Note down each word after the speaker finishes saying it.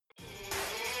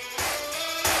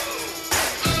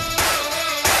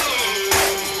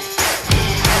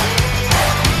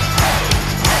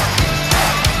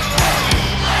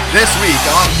This week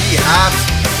on the Habs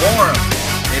Forum,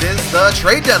 it is the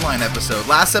trade deadline episode.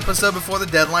 Last episode before the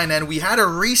deadline, and we had a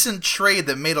recent trade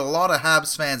that made a lot of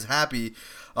Habs fans happy.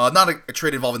 Not a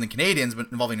trade involving the Canadiens,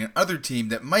 but involving another team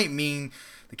that might mean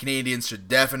the Canadiens should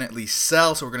definitely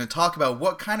sell. So we're going to talk about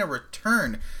what kind of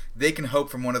return they can hope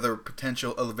from one of their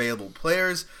potential available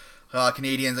players.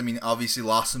 Canadiens, obviously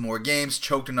lost some more games,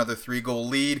 choked another 3-goal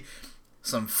lead.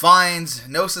 Some fines,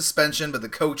 no suspension, but the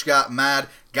coach got mad.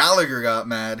 Gallagher got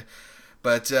mad.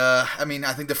 But, I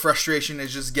think the frustration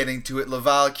is just getting to it.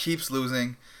 Laval keeps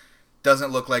losing.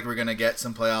 Doesn't look like we're going to get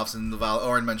some playoffs in Laval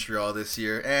or in Montreal this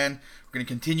year. And we're going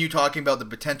to continue talking about the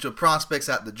potential prospects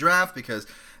at the draft because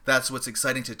that's what's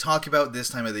exciting to talk about this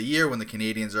time of the year when the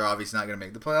Canadiens are obviously not going to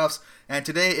make the playoffs. And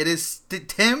today it is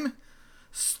Tim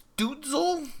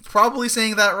Stützle. Probably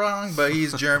saying that wrong, but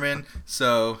he's German,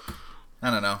 so I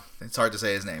don't know. It's hard to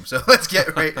say his name. So let's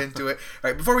get right into it.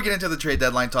 All right, before we get into the trade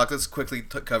deadline talk, let's quickly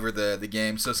cover the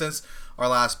game. So since our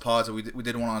last pause, we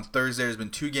did one on Thursday. There's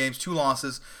been 2 games, 2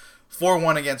 losses,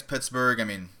 4-1 against Pittsburgh.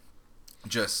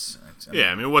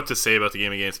 What to say about the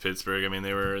game against Pittsburgh?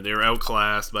 They were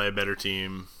outclassed by a better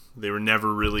team. They were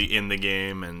never really in the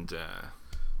game, and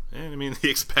the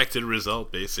expected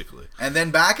result, basically. And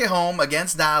then back at home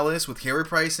against Dallas with Carey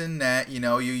Price in net, you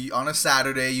on a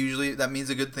Saturday, usually that means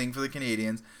a good thing for the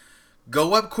Canadiens.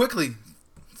 Go up quickly,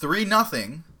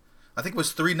 3-0. I think it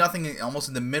was 3-0 almost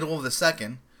in the middle of the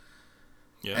second.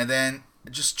 Yeah. And then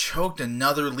just choked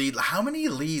another lead. How many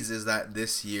leads is that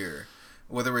this year?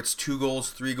 Whether it's 2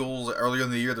 goals, 3 goals. Earlier in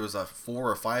the year, there was a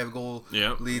 4 or 5 goal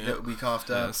lead that we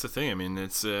coughed up. That's the thing.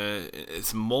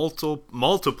 It's multiple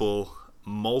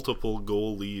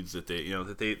goal leads that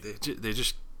they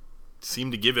just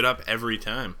seem to give it up every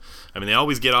time. They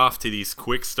always get off to these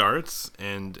quick starts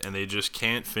and they just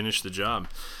can't finish the job.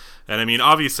 And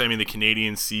obviously, the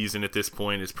Canadian season at this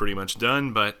point is pretty much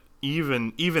done, but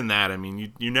even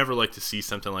that, you never like to see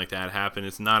something like that happen.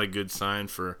 It's not a good sign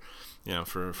for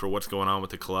what's going on with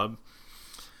the club.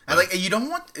 And you don't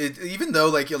want it, even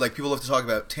though people have to talk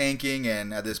about tanking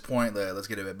and at this point let's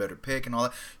get a better pick and all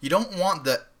that. You don't want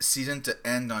the season to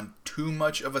end on too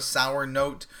much of a sour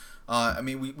note.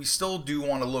 We still do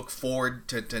want to look forward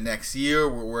to next year.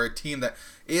 We're a team that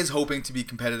is hoping to be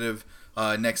competitive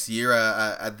next year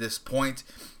at this point.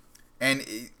 And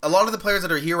a lot of the players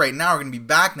that are here right now are going to be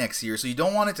back next year, so you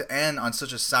don't want it to end on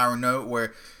such a sour note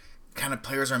where kind of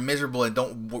players are miserable and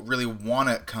don't really want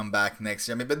to come back next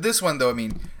year. But this one, though,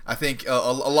 I think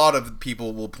a lot of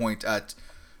people will point at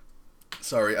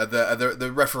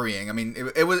the refereeing.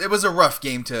 It was a rough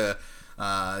game to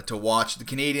watch. The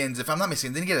Canadiens, if I'm not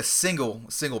mistaken, didn't get a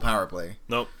single power play.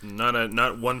 Nope,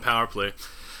 not one power play.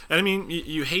 And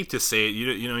you hate to say it,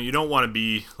 you don't want to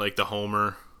be like the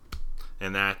homer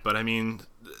and that, but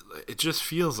it just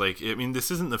feels like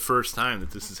this isn't the first time that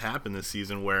this has happened this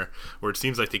season where it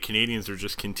seems like the Canadiens are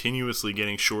just continuously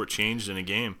getting shortchanged in a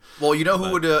game. Well,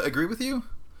 who would agree with you?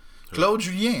 Claude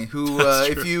Julien, who,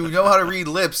 if you know how to read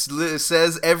lips,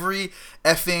 says every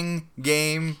effing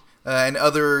game and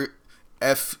other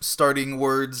F starting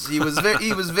words. He was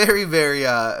very,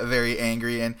 very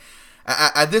angry, and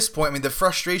at this point, the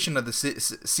frustration of the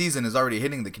season is already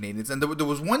hitting the Canadiens. And there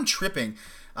was one tripping.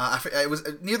 It was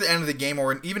near the end of the game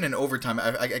or even in overtime.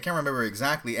 I can't remember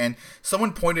exactly. And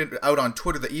someone pointed out on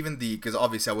Twitter that because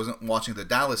obviously I wasn't watching the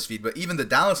Dallas feed, but even the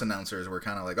Dallas announcers were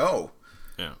kind of like, oh,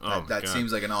 yeah, that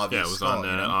seems like an obvious. Yeah, it was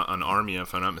on Army,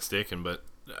 if I'm not mistaken. But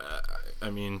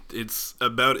it's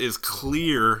about as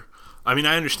clear. I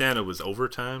understand it was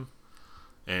overtime.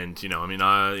 And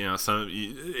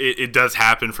it does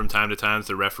happen from time to time. So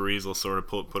the referees will sort of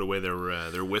put away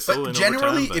their whistle. But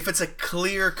generally, if it's a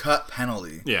clear-cut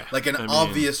penalty, like an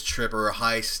obvious trip or a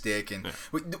high stick, and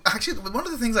actually, one of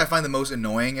the things I find the most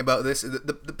annoying about this is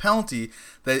the penalty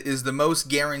that is the most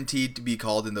guaranteed to be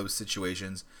called in those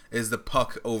situations is the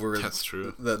puck over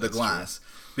the glass,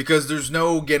 because there's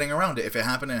no getting around it. If it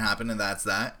happened, it happened, and that's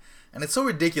that. And it's so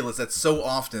ridiculous that so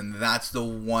often that's the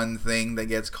one thing that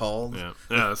gets called. Yeah,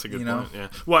 that's a good point. Yeah.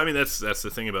 Well, that's the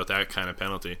thing about that kind of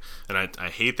penalty. And I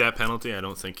hate that penalty. I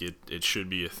don't think it should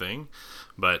be a thing.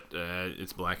 But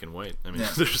it's black and white.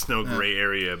 There's no gray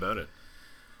area about it.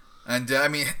 And,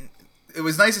 it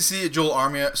was nice to see Joel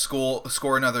Armia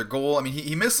score another goal.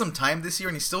 He missed some time this year,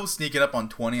 and he's still sneaking up on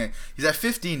 20. He's at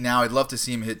 15 now. I'd love to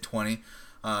see him hit 20.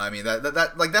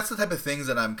 That's the type of things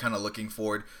that I'm kind of looking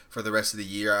forward for the rest of the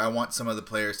year. I want some of the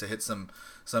players to hit some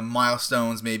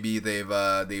milestones maybe they've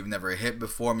never hit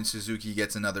before. Suzuki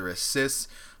gets another assist.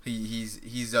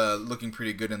 He's looking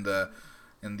pretty good in the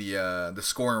the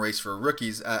scoring race for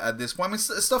rookies at this point. I mean,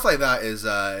 stuff like that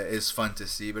is fun to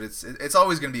see, but it's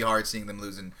always going to be hard seeing them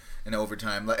lose in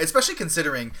overtime, especially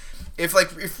considering if at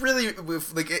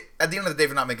the end of the day, if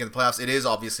you're not making the playoffs, it is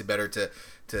obviously better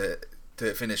to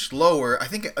finish lower. I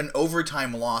think an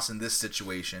overtime loss in this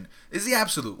situation is the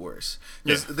absolute worst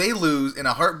because they lose in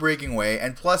a heartbreaking way,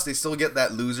 and plus they still get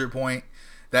that loser point.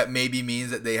 That maybe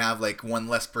means that they have like 1%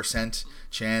 less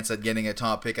chance at getting a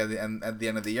top pick at the end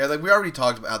of the year. Like we already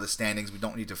talked about how the standings, we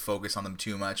don't need to focus on them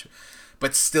too much.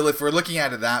 But still, if we're looking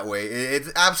at it that way,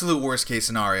 it's absolute worst case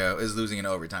scenario is losing in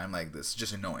overtime like this. It's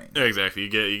just annoying. Yeah, exactly.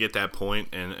 You get that point,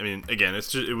 and I mean, again,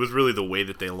 it was really the way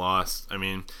that they lost. I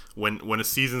mean, when a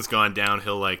season's gone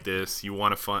downhill like this, you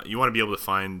want to be able to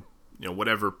find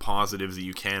whatever positives that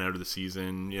you can out of the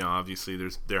season. Obviously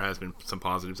there has been some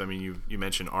positives. I mean, you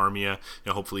mentioned Armia.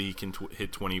 Hopefully he can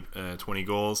hit 20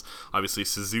 goals. Obviously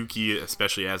Suzuki,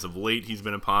 especially as of late, he's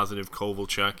been a positive.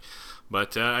 Kovalchuk.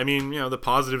 But I mean, the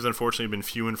positives unfortunately have been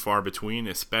few and far between,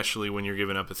 especially when you're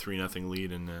giving up a 3-0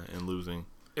 lead and losing,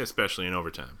 especially in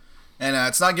overtime. And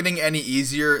it's not getting any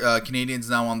easier. Canadians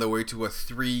now on their way to a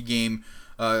 3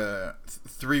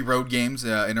 road games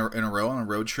in a row on a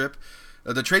road trip.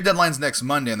 The trade deadline's next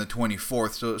Monday on the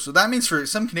 24th, so that means for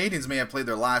some Canadians may have played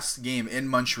their last game in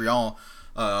Montreal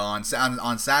on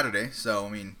Saturday. So I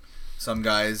mean, some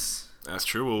guys. That's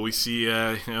true. Will we see?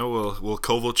 Will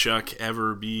Kovalchuk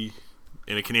ever be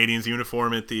in a Canadiens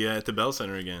uniform at the Bell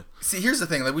Center again? See, here's the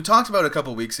thing. Like we talked about a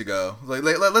couple weeks ago.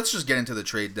 Let's just get into the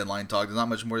trade deadline talk. There's not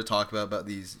much more to talk about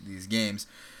these games.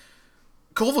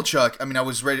 Kovalchuk, I mean, I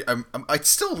was ready. I'd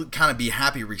still kind of be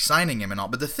happy re-signing him and all.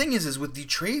 But the thing is with the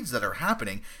trades that are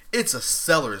happening, it's a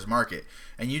seller's market,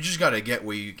 and you just got to get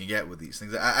what you can get with these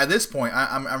things. At this point,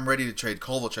 I'm ready to trade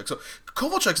Kovalchuk. So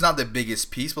Kovalchuk's not the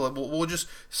biggest piece, but we'll just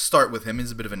start with him.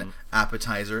 He's a bit of an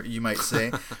appetizer, you might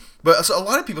say. But so a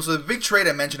lot of people. So the big trade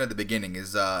I mentioned at the beginning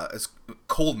is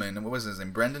Coleman. What was his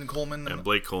name? Brendan Coleman. Yeah,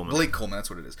 Blake Coleman. Blake Coleman. That's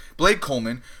what it is. Blake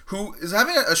Coleman, who is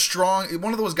having a strong,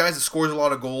 one of those guys that scores a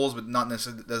lot of goals, but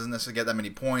doesn't necessarily get that many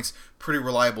points. Pretty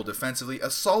reliable defensively. A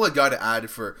solid guy to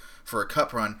add for a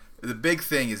cup run. The big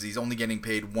thing is he's only getting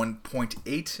paid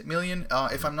 $1.8 million,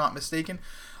 if I'm not mistaken.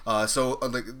 So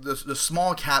the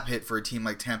small cap hit for a team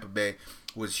like Tampa Bay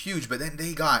was huge. But then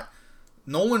they got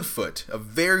Nolan Foote, a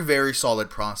very, very solid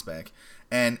prospect,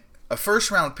 and a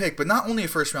first-round pick, but not only a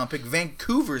first-round pick,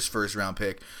 Vancouver's first-round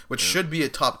pick, which should be a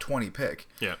top 20 pick.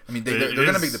 Yeah. I mean, they're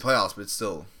going to make the playoffs, but it's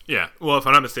still... Yeah. Well, if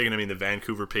I'm not mistaken, I mean, the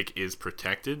Vancouver pick is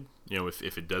protected,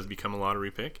 if it does become a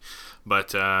lottery pick.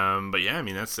 But yeah, I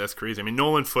mean, that's crazy. I mean,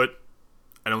 Nolan Foote,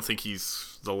 I don't think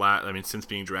he's since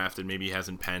being drafted, maybe he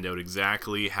hasn't panned out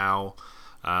exactly how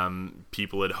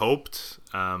people had hoped,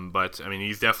 but I mean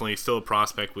he's definitely still a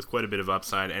prospect with quite a bit of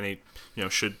upside, and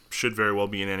should very well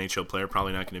be an NHL player.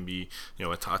 Probably not going to be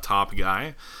a top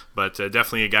guy, but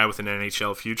definitely a guy with an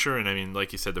NHL future. And I mean,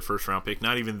 like you said, the first round pick,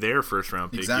 not even their first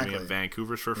round pick, giving up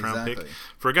Vancouver's first round pick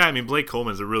for a guy. I mean, Blake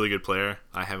Coleman's a really good player.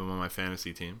 I have him on my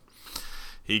fantasy team.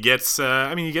 He gets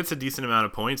a decent amount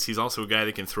of points. He's also a guy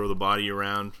that can throw the body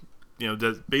around.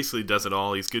 Basically does it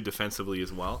all. He's good defensively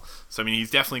as well. So I mean, he's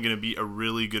definitely going to be a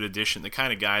really good addition. The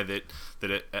kind of guy that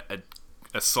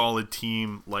a solid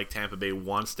team like Tampa Bay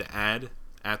wants to add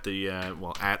at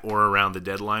or around the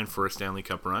deadline for a Stanley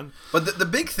Cup run. But the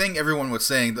big thing everyone was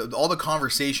saying, all the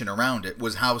conversation around it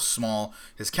was how small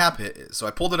his cap hit is. So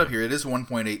I pulled it up here. It is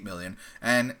 $1.8 million,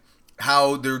 and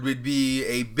how there would be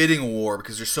a bidding war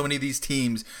because there's so many of these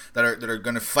teams that are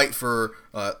going to fight for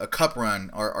a cup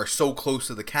run are so close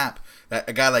to the cap that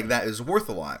a guy like that is worth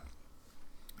a lot.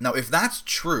 Now, if that's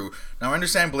true, now I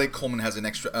understand Blake Coleman has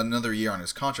another year on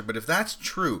his contract, but if that's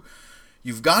true,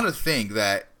 you've got to think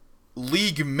that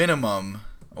league minimum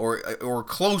or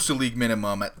close to league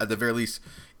minimum at the very least,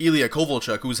 Ilya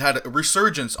Kovalchuk, who's had a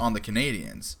resurgence on the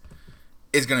Canadiens,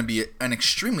 is going to be an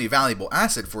extremely valuable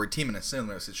asset for a team in a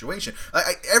similar situation.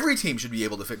 Every team should be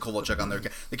able to fit Kovalchuk on their...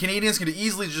 The Canadians could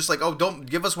easily just don't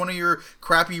give us one of your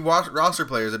crappy roster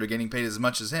players that are getting paid as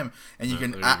much as him, and you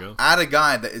can add a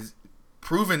guy that is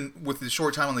proven with his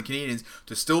short time on the Canadiens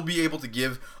to still be able to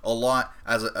give a lot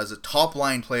as a top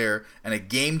line player and a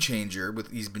game changer.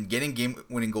 He's been getting game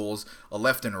winning goals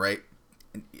left and right,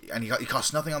 and he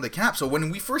costs nothing on the cap. So when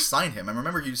we first signed him, I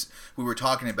remember we were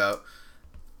talking about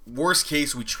worst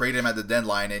case we trade him at the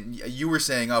deadline, and you were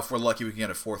saying, if we're lucky we can get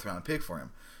a 4th round pick for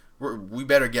him. We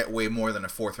better get way more than a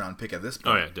 4th round pick at this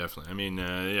point. Oh yeah, definitely. I mean,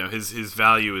 his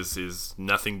value is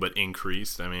nothing but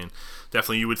increased. I mean,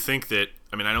 definitely you would think that.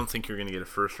 I mean, I don't think you're going to get a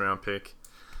 1st round pick.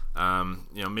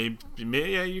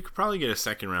 Maybe you could probably get a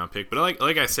 2nd round pick. But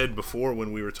like I said before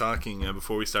when we were talking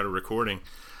before we started recording,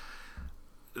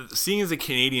 seeing as the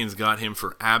Canadians got him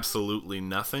for absolutely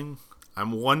nothing,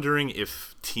 I'm wondering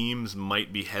if teams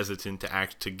might be hesitant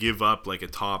to give up like a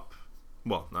top,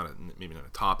 well, maybe not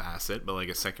a top asset, but like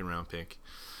a second round pick,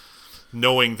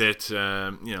 knowing that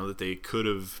that they could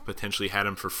have potentially had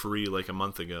him for free like a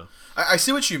month ago. I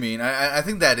see what you mean. I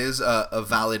think that is a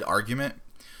valid argument.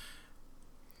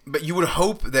 But you would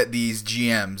hope that these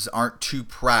GMs aren't too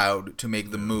proud to make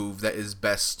the move that is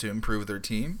best to improve their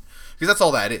team. Because that's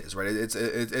all that is, right?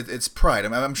 It's pride.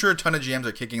 I'm sure a ton of GMs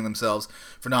are kicking themselves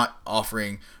for not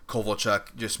offering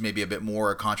Kovalchuk just maybe a bit more,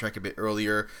 a contract a bit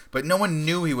earlier. But no one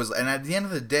knew he was. And at the end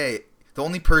of the day, the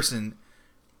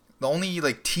only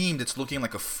like team that's looking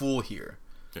like a fool here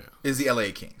is the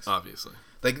LA Kings. Obviously,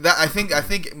 like that. I think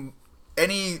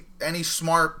any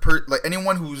smart like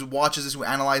anyone who watches this, who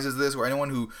analyzes this, or anyone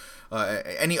who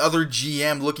any other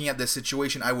GM looking at this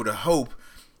situation, I would hope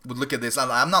would look at this.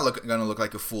 I'm not going to look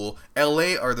like a fool.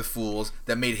 LA are the fools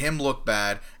that made him look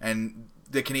bad, and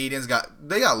the Canadians got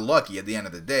lucky at the end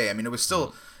of the day. I mean, it was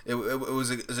still it was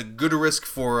a good risk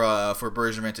for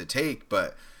Bergevin to take,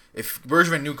 but if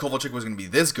Bergevin knew Kovalchuk was going to be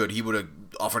this good, he would have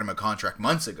offered him a contract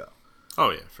months ago. Oh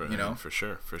yeah, for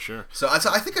sure. So I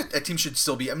think a team should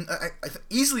still be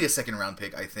easily a second round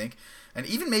pick. I think, and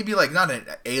even maybe like not an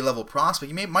A-level prospect.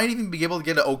 You might even be able to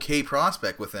get an okay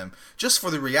prospect with him, just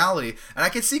for the reality. And I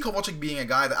could see Kovalchuk being a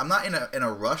guy that I'm not in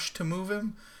a rush to move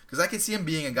him, because I could see him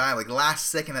being a guy like last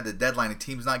second at the deadline. The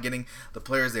team's not getting the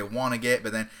players they want to get,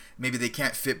 but then maybe they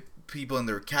can't fit people in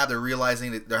their cap. They're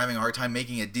realizing that they're having a hard time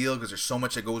making a deal because there's so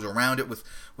much that goes around it with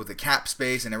the cap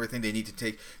space and everything they need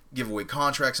to give away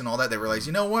contracts and all that. They realize,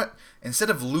 you know what, instead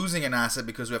of losing an asset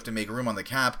because we have to make room on the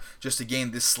cap just to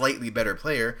gain this slightly better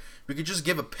player, we could just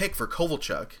give a pick for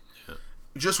Kovalchuk,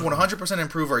 just 100%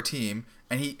 improve our team,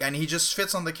 and he just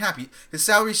fits on the cap. His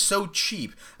salary's so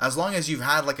cheap. As long as you've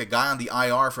had like a guy on the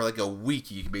IR for like a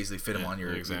week, you can basically fit him on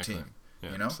your team.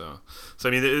 Yeah, you know, so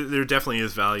I mean, there definitely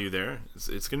is value there.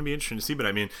 It's going to be interesting to see, but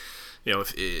I mean,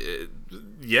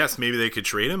 yes, maybe they could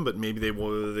trade him, but maybe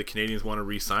the Canadians want to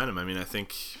re-sign him. I mean, I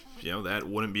think that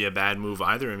wouldn't be a bad move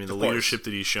either. I mean, the leadership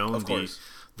that he's shown,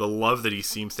 the love that he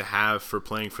seems to have for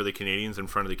playing for the Canadians in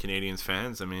front of the Canadians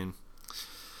fans. I mean,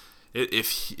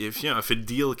 if a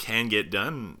deal can get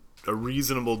done, a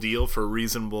reasonable deal for a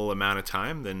reasonable amount of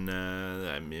time, then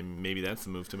I mean, maybe that's the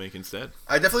move to make instead.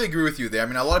 I definitely agree with you there. I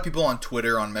mean, a lot of people on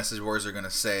Twitter, on message boards, are going to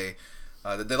say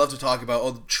that they love to talk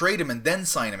about, trade him and then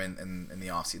sign him in the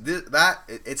offseason.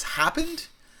 It's happened.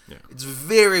 Yeah. It's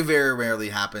very, very rarely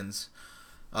happens.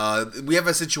 We have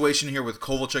a situation here with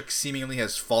Kovalchuk seemingly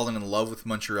has fallen in love with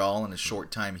Montreal in a short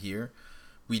time here.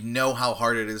 We know how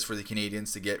hard it is for the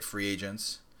Canadians to get free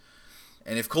agents.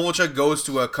 And if Kovalchuk goes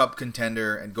to a cup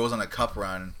contender and goes on a cup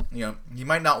run, he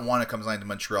might not want to come sign to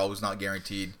Montreal, who's not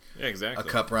guaranteed a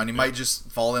cup run. He might just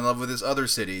fall in love with this other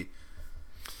city.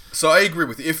 So I agree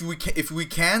with you. If we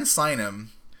can sign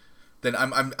him, then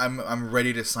I'm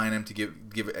ready to sign him to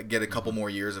get a couple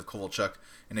more years of Kovalchuk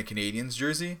in a Canadiens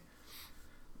jersey.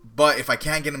 But if I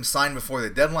can't get him signed before the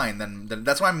deadline, then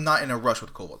that's why I'm not in a rush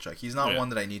with Kovalchuk. He's not one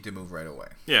that I need to move right away.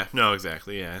 Yeah, no,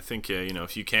 exactly. Yeah, I think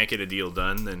if you can't get a deal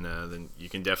done, then you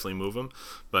can definitely move him.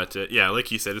 But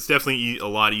like you said, it's definitely a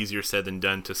lot easier said than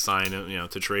done to sign him,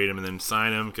 to trade him and then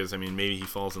sign him, because I mean maybe he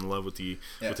falls in love with the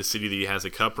city that he has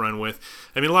a cup run with.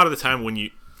 I mean, a lot of the time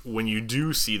when you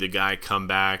do see the guy come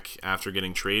back after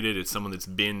getting traded, it's someone that's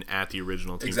been at the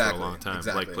original team for a long time,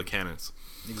 like Plekanec.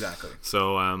 Exactly.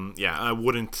 So I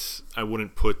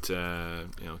wouldn't put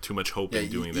too much hope in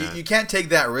doing that. You can't take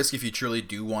that risk if you truly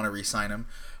do want to re-sign him.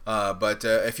 But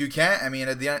if you can't, I mean,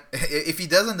 at the end, if he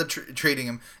does end up trading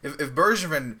him, if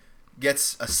Bergevin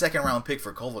gets a second round pick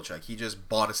for Kovalchuk, he just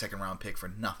bought a second round pick for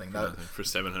nothing. For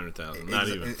 $700,000, not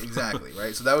even. Exactly,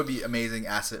 right. So that would be amazing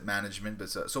asset management. But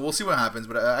so we'll see what happens.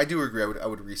 But I do agree. I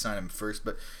would re-sign him first.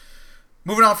 But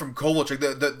moving on from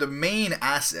Kovalchuk, the main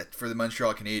asset for the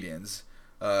Montreal Canadiens.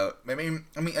 I mean,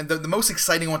 and the most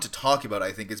exciting one to talk about,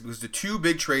 I think, is because the two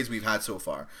big trades we've had so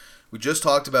far. We just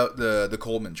talked about the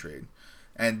Coleman trade,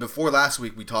 and before last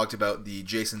week we talked about the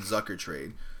Jason Zucker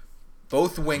trade.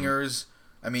 Both wingers.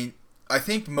 I mean, I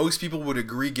think most people would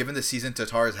agree, given the season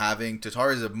Tatar is having.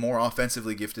 Tatar is a more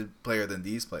offensively gifted player than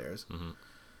these players.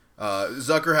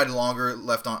 Zucker had longer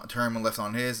term left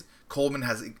on his. Coleman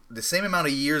has the same amount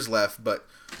of years left, but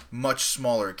much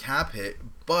smaller cap hit.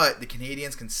 But the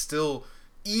Canadians can still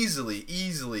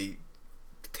easily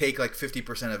take like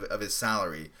 50% of his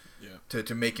salary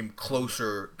to make him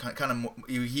closer.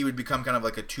 He would become kind of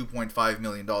like a $2.5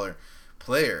 million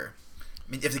player.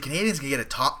 I mean, if the Canadians can get a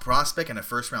top prospect and a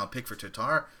first round pick for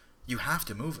Tatar, you have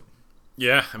to move him.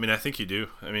 Yeah, I mean, I think you do.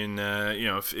 I mean,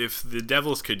 if the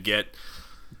Devils could get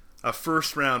a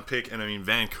first round pick, and I mean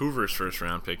Vancouver's first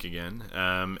round pick again,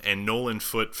 and Nolan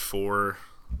Foote for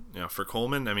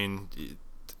Coleman. I mean,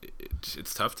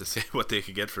 it's tough to say what they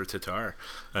could get for Tatar.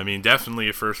 I mean, definitely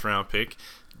a first round pick.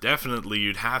 Definitely,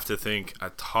 you'd have to think a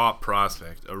top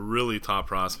prospect, a really top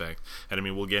prospect. And I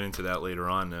mean, we'll get into that later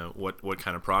on, what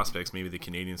kind of prospects maybe the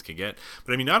Canadians could get.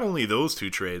 But I mean, not only those two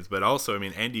trades, but also, I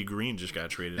mean, Andy Green just got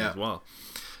traded as well.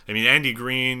 I mean, Andy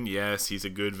Green, yes, he's a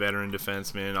good veteran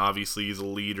defenseman. Obviously, he's a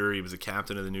leader. He was a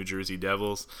captain of the New Jersey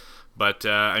Devils. But,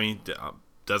 I mean,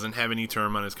 doesn't have any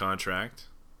term on his contract.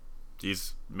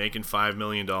 He's making $5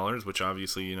 million, which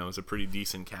obviously, is a pretty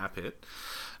decent cap hit.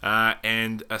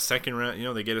 And a second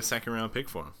round, they get a second round pick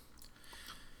for him.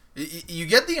 You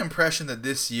get the impression that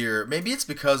this year, maybe it's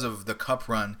because of the cup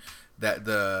run that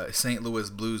the St.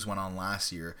 Louis Blues went on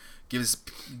last year, gives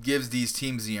these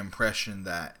teams the impression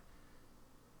that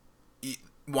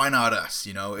why not us?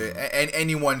 And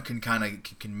anyone can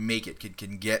can make it,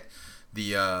 can get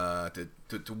the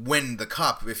to win the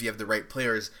cup if you have the right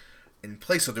players in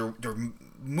place. So they're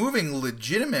moving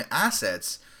legitimate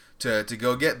assets to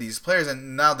go get these players.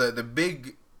 And now the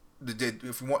big,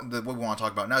 if we want, what we want to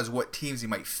talk about now is what teams he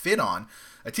might fit on.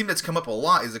 A team that's come up a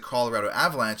lot is the Colorado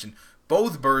Avalanche, and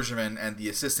both Bergevin and the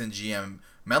assistant GM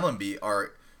Mellenby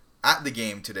are at the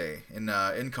game today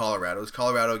in Colorado. It's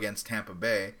Colorado against Tampa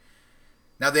Bay.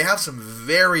 Now, they have some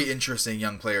very interesting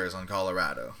young players on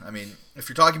Colorado. I mean, if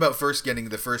you're talking about getting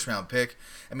the first-round pick,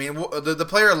 I mean, the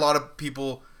player a lot of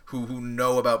people who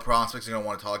know about prospects and don't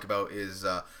want to talk about is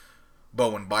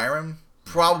Bowen Byram.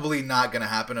 Probably not going to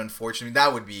happen, unfortunately.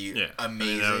 That would be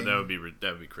amazing. I mean, that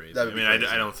would be crazy.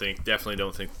 Definitely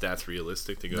don't think that's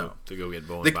realistic to go get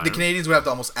Bowen Byram. The Canadians would have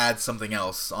to almost add something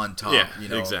else on top,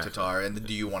 exactly. Tatar. And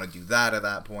do you want to do that at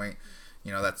that point?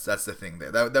 That's the thing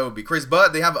there. That would be crazy.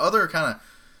 But they have other kind of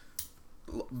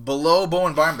below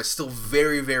Bowen Byram, but still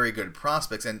very, very good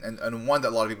prospects. And one that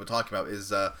a lot of people talk about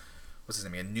is what's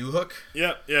his name? A Newhook?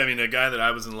 Yeah. I mean, a guy that I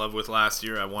was in love with last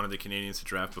year. I wanted the Canadians to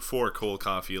draft before Cole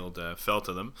Caulfield fell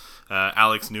to them.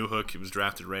 Alex Newhook. He was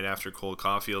drafted right after Cole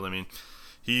Caulfield. I mean,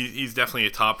 he's definitely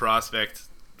a top prospect.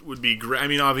 Would be great. I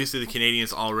mean, obviously the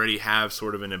Canadians already have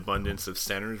sort of an abundance of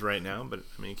centers right now, but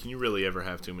I mean, can you really ever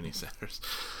have too many centers?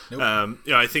 Nope.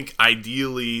 I think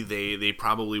ideally they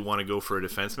probably want to go for a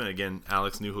defenseman. Again,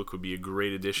 Alex Newhook would be a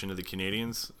great addition to the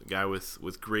Canadians. A guy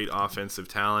with great offensive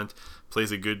talent,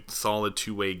 plays a good, solid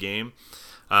two-way game.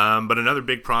 But another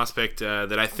big prospect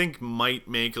that I think might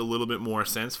make a little bit more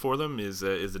sense for them is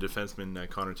the defenseman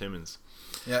Connor Timmins.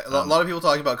 Yeah, a lot of people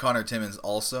talk about Connor Timmins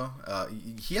also.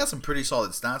 He has some pretty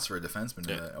solid stats for a defenseman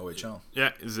in the OHL.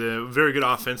 Yeah, he's a very good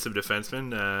offensive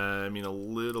defenseman. I mean, a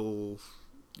little,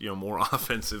 more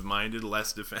offensive-minded,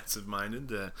 less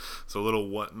defensive-minded. So a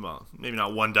little, maybe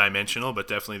not one-dimensional, but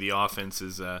definitely the offense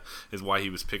is why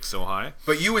he was picked so high.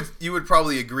 But you would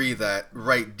probably agree that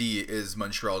right D is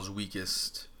Montreal's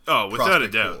weakest. Oh, without a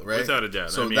doubt, pool, right? Without a doubt.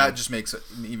 So that just makes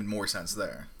even more sense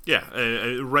there. Yeah,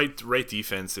 right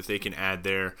defense, if they can add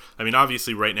there. I mean,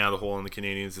 obviously right now the hole in the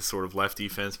Canadians is sort of left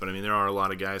defense, but I mean, there are a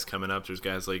lot of guys coming up. There's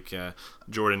guys like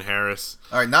Jordan Harris.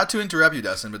 All right, not to interrupt you,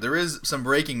 Dustin, but there is some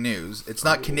breaking news. It's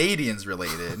not Canadians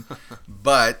related,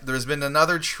 but there's been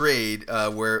another trade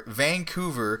where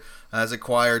Vancouver has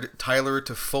acquired Tyler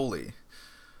Toffoli.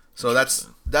 So that's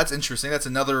interesting. That's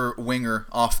another winger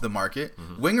off the market.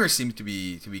 Mm-hmm. Wingers seem to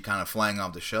be kind of flying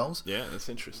off the shelves. Yeah, that's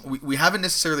interesting. We haven't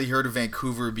necessarily heard of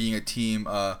Vancouver being a team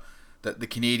that the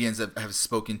Canadians have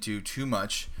spoken to too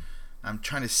much. I'm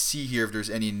trying to see here if there's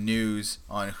any news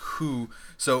on who.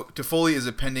 So Toffoli is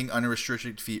a pending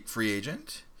unrestricted free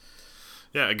agent.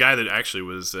 Yeah, a guy that actually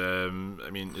was.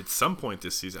 At some point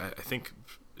this season, I think.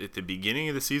 At the beginning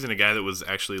of the season, a guy that was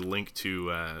actually linked to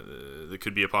that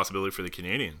could be a possibility for the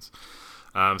Canadians.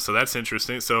 So that's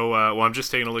interesting. So, I'm just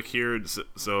taking a look here.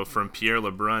 So from Pierre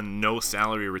LeBrun, no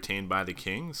salary retained by the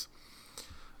Kings.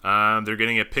 They're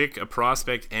getting a pick, a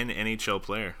prospect, and NHL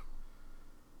player.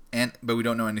 But we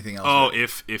don't know anything else. Oh,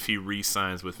 right? if he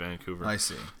re-signs with Vancouver. I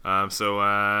see.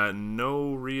 So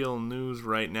no real news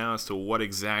right now as to what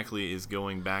exactly is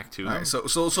going back to him. Right, so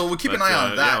we'll keep an eye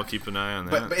on that. Yeah, I'll keep an eye on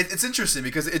that. But it's interesting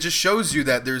because it just shows you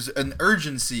that there's an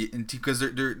urgency because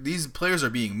these players are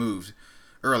being moved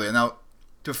earlier. Now,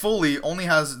 Toffoli only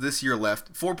has this year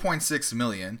left, $4.6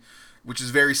 million, which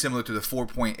is very similar to the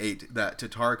 $4.8 that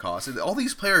Tatar cost. All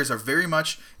these players are very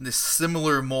much in this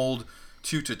similar mold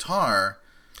to Tatar.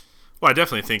 Well, I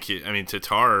definitely think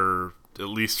Tatar, at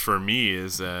least for me,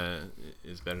 is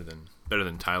better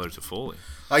than Tyler Toffoli.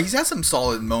 He's had some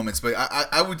solid moments, but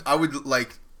I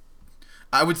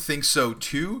I would think so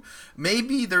too.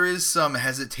 Maybe there is some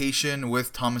hesitation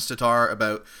with Thomas Tatar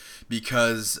about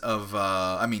because of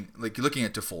like looking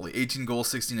at Toffoli, 18 goals,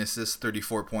 16 assists,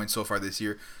 34 points so far this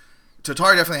year.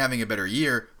 Tatar definitely having a better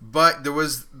year, but there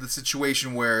was the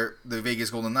situation where the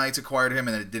Vegas Golden Knights acquired him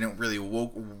and it didn't really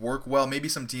work well. Maybe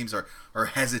some teams are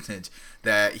hesitant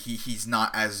that he's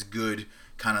not as good,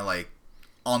 kind of like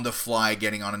on the fly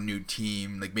getting on a new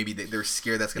team. Like maybe they're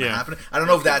scared that's going to happen. I don't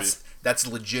know if that's a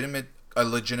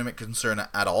legitimate concern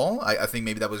at all. I think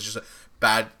maybe that was just a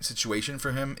bad situation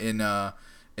for him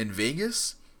in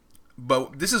Vegas.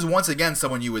 But this is once again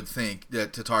someone you would think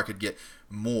that Tatar could get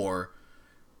more.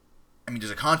 I mean,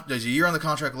 there's a year on the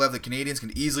contract left. The Canadians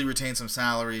can easily retain some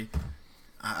salary.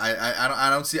 I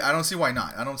don't see why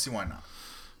not. I don't see why not.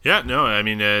 Yeah, no, I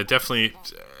mean, definitely.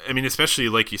 I mean, especially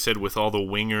like you said, with all the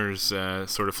wingers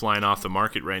sort of flying off the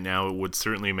market right now, it would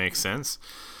certainly make sense.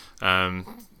 I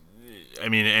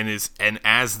mean, and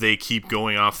as they keep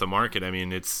going off the market, I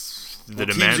mean, it's the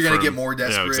demand. Teams are going to get more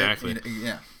desperate. Exactly.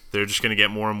 Yeah. They're just going to get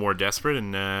more and more desperate,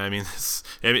 and I mean,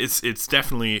 it's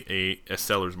definitely a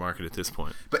seller's market at this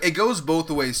point. But it goes both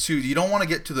ways too. You don't want to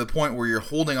get to the point where you're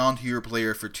holding on to your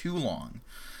player for too long,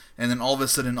 and then all of a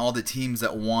sudden, all the teams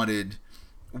that wanted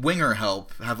winger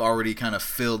help have already kind of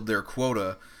filled their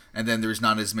quota, and then there's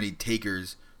not as many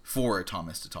takers for a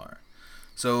Thomas Tatar.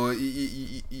 So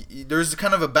there's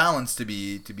kind of a balance to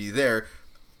be there.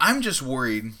 I'm just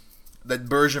worried that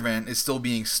Bergevin is still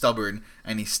being stubborn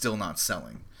and he's still not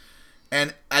selling.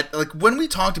 And when we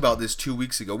talked about this 2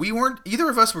 weeks ago, either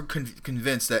of us were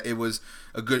convinced that it was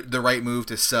the right move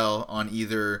to sell on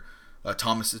either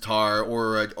Thomas Tatar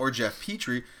or Jeff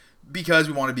Petry because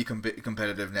we want to be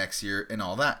competitive next year and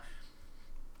all that.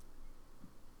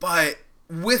 But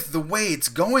with the way it's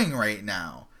going right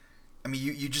now, I mean,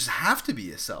 you just have to be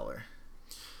a seller.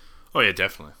 Oh yeah,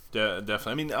 definitely,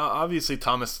 definitely. I mean, obviously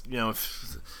Thomas,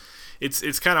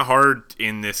 It's kind of hard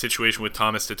in this situation with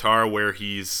Thomas Tatar where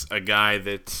he's a guy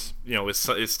that,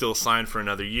 is still signed for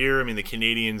another year. I mean, the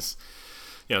Canadians,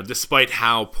 despite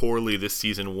how poorly this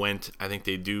season went, I think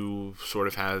they do sort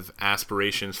of have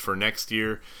aspirations for next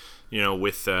year,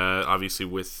 with obviously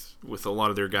with a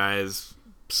lot of their guys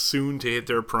soon to hit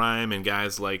their prime and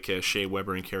guys like Shea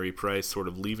Weber and Carey Price sort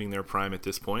of leaving their prime at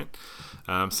this point.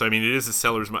 So, I mean, it is a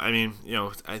seller's... I mean,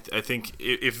 I think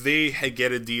if they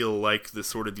get a deal like the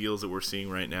sort of deals that we're seeing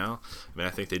right now, I mean, I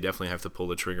think they definitely have to pull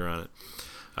the trigger on it.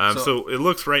 So it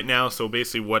looks right now, so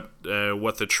basically what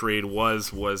the trade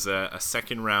was a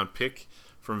second-round pick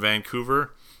from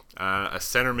Vancouver, a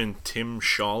centerman, Tim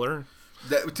Schaller.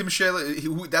 Tim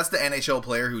Schaller, that's the NHL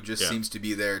player who just seems to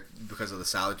be there because of the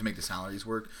salary, to make the salaries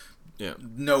work. Yeah.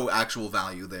 No actual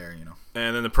value there,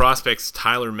 And then the prospects,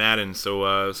 Tyler Madden.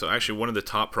 So actually one of the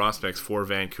top prospects for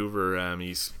Vancouver.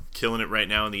 He's killing it right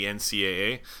now in the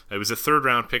NCAA. It was a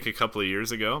third-round pick a couple of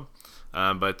years ago.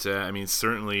 But, I mean,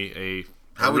 certainly a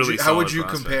How really would you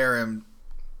prospect. compare him?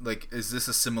 Like, is this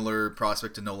a similar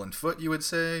prospect to Nolan Foote, you would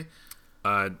say?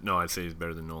 No, I'd say he's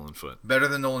better than Nolan Foote. Better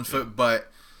than Nolan Foote,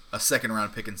 but a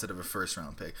second-round pick instead of a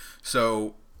first-round pick.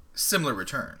 So, similar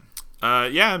return.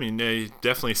 Yeah, I mean,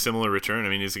 definitely similar return. I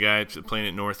mean, he's a guy playing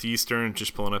at Northeastern,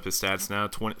 just pulling up his stats now,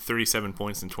 37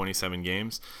 points in 27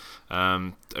 games. I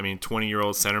mean,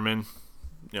 20-year-old centerman,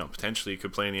 potentially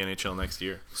could play in the NHL next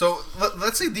year. So,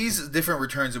 let's say these different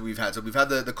returns that we've had. So, we've had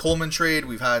the Coleman trade,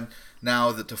 we've had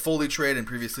now the Toffoli trade, and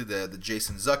previously the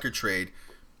Jason Zucker trade.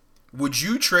 Would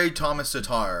you trade Thomas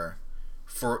Tatar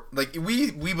for, like,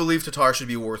 we believe Tatar should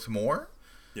be worth more?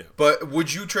 Yeah. But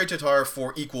would you trade Tatar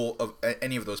for equal of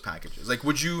any of those packages? Like,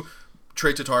 would you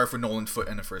trade Tatar for Nolan Foote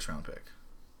and a first-round pick?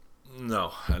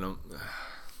 No, I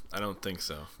don't think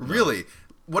so. No. Really?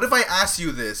 What if I asked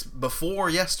you this before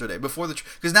yesterday,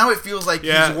 because now it feels like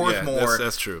he's worth more.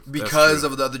 That's true. Because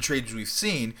of the other trades we've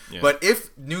seen. Yeah. But if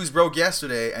news broke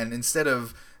yesterday, and instead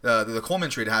of the Coleman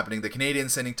trade happening, the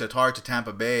Canadians sending Tatar to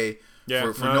Tampa Bay.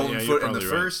 For Nolan Foote in the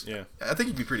first, right. I think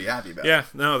you'd be pretty happy about it. Yeah,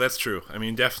 no, that's true. I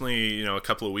mean, definitely, a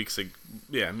couple of weeks ago,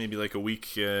 maybe like a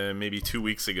week, maybe 2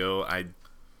 weeks ago,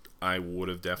 I would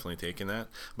have definitely taken that.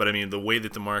 But I mean, the way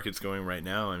that the market's going right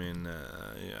now, I mean,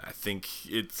 I think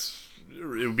it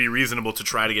would be reasonable to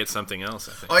try to get something else.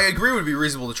 I think. I agree, it would be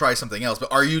reasonable to try something else. But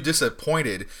are you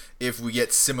disappointed if we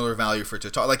get similar value for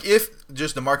Tatar? Like, if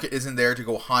just the market isn't there to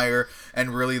go higher,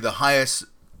 and really the highest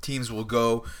teams will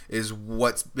go is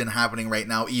what's been happening right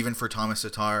now, even for Thomas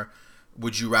Tatar.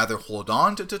 Would you rather hold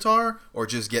on to Tatar or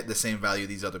just get the same value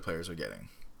these other players are getting?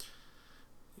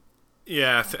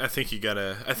 Yeah, I think you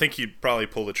gotta. I think you'd probably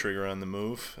pull the trigger on the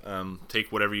move.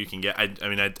 Take whatever you can get. I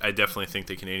mean, I definitely think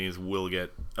the Canadians will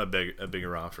get a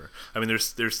bigger offer. I mean,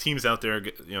 there's teams out there,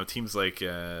 teams like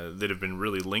that have been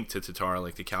really linked to Tatar,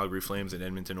 like the Calgary Flames and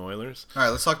Edmonton Oilers. All right,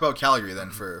 let's talk about Calgary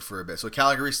then for a bit. So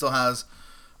Calgary still has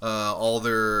all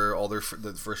their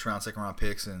the first round, second round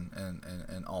picks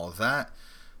and all of that.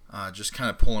 Just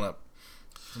kind of pulling up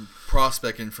some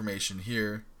prospect information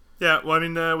here. Yeah, well, I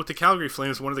mean, with the Calgary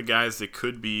Flames, one of the guys that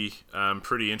could be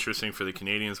pretty interesting for the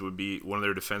Canadians would be one of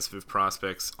their defensive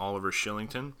prospects, Oliver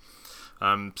Shillington.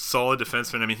 Solid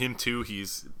defenseman. I mean, him too. He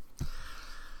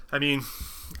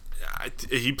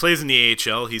plays in the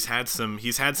AHL. He's had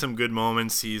some good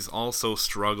moments. He's also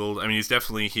struggled. I mean, he's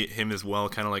definitely him as well.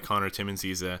 Kind of like Connor Timmins.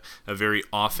 He's a very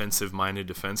offensive-minded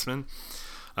defenseman.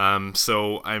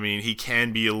 So, I mean, he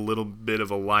can be a little bit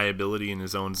of a liability in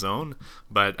his own zone,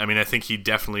 but, I mean, I think he'd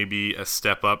definitely be a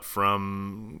step up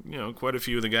from, quite a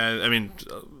few of the guys. I mean,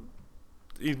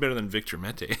 he's better than Victor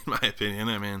Mete, in my opinion.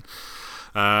 I mean,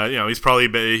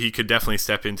 he could definitely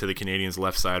step into the Canadians'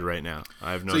 left side right now.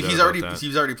 I have no doubt about that.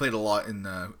 He's already played a lot in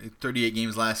 38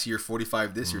 games last year,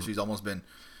 45 this year, so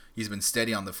he's been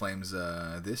steady on the Flames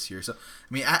this year. So, I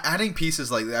mean, adding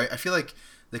pieces like that, I feel like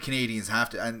the Canadians have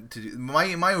to.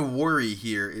 My worry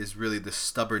here is really the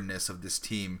stubbornness of this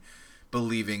team,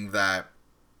 believing that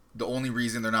the only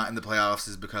reason they're not in the playoffs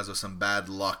is because of some bad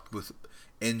luck with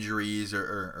injuries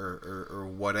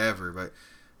or whatever. But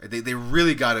they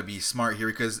really got to be smart here,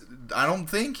 because I don't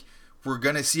think we're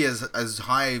gonna see as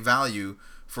high value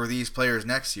for these players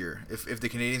next year. If the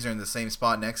Canadians are in the same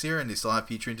spot next year and they still have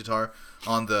Petry and Tatar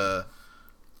on the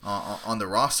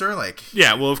roster, like,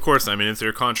 yeah, well, of course. I mean, if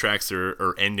their contracts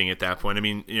are ending at that point, I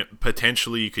mean,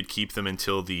 potentially you could keep them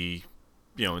until basically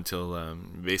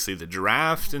the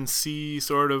draft and see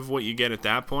sort of what you get at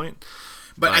that point.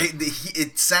 But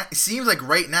it seems like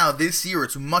right now this year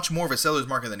it's much more of a seller's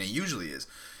market than it usually is.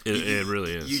 It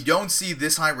really is. You don't see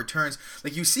this high returns.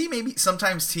 Like, you see maybe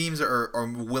sometimes teams are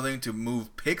willing to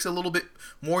move picks a little bit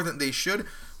more than they should,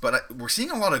 but we're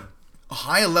seeing a lot of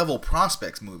high-level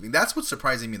prospects moving. That's what's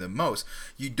surprising me the most.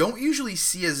 You don't usually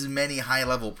see as many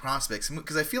high-level prospects,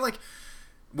 because I feel like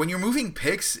when you're moving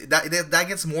picks, that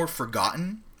gets more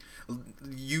forgotten.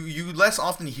 You less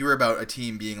often hear about a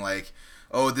team being like,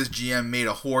 oh, this GM made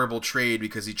a horrible trade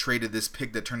because he traded this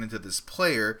pick that turned into this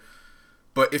player.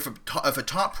 But if a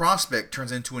top prospect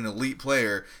turns into an elite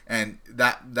player, and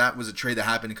that was a trade that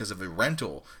happened because of a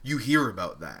rental, you hear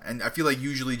about that. And I feel like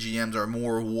usually GMs are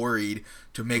more worried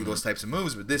to make those types of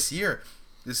moves. But this year,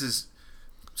 this is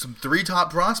some 3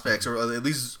 top prospects, or at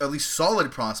least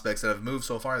solid prospects that have moved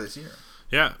so far this year.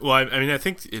 Yeah, well, I mean, I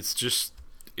think it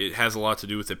has a lot to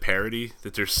do with the parity,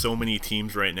 that there's so many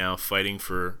teams right now fighting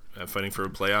for a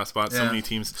playoff spot. So many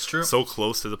teams so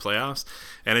close to the playoffs,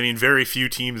 and I mean, very few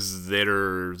teams that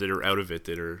are out of it,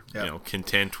 that are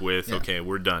content with okay,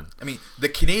 we're done. I mean, the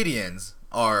Canadians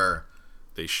are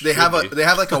they have like a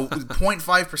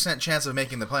 0.5% chance of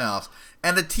making the playoffs,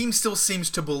 and the team still seems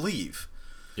to believe.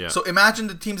 Yeah. So imagine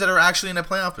the teams that are actually in a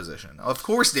playoff position. Of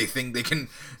course, they think they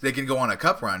can go on a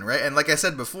cup run, right? And like I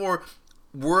said before,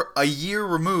 we're a year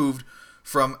removed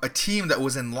from a team that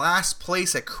was in last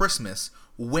place at Christmas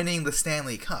winning the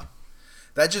Stanley Cup.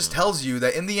 That just tells you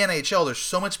that in the NHL, there's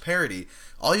so much parity.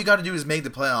 All you got to do is make the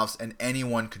playoffs, and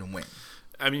anyone can win.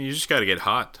 I mean, you just got to get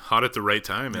hot at the right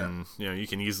time, and you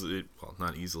can easily, well,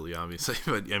 not easily, obviously,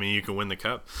 but I mean, you can win the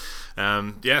cup. So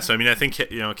I mean, I think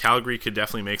Calgary could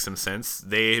definitely make some sense.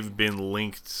 They've been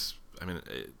linked, I mean,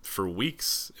 for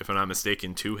weeks, if I'm not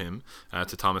mistaken, to him,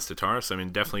 to Tomas Tatar. So, I mean,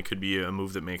 definitely could be a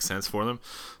move that makes sense for them.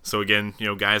 So, again,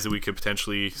 guys that we could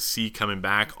potentially see coming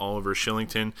back, Oliver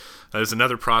Shillington. There's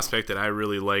another prospect that I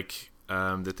really like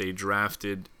that they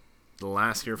drafted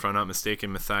last year, if I'm not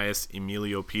mistaken, Matthias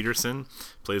Emilio Peterson,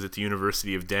 plays at the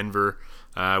University of Denver,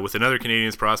 with another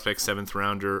Canadians prospect, 7th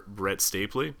rounder, Brett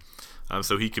Stapley.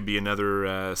 So he could be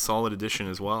another solid addition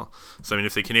as well. So, I mean,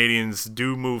 if the Canadians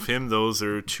do move him, those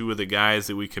are 2 of the guys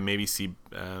that we can maybe see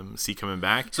coming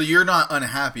back. So you're not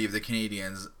unhappy if the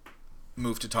Canadians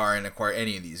move Tatar and acquire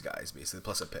any of these guys, basically,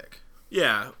 plus a pick?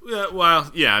 Yeah.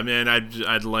 Well, yeah. I mean,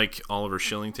 I'd like Oliver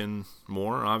Shillington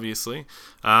more, obviously.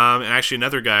 And actually,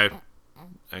 another guy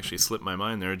actually slipped my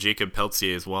mind there, Jacob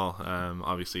Peltier as well.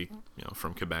 Obviously,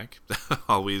 from Quebec,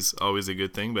 always a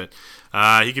good thing. But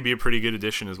he could be a pretty good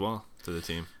addition as well to the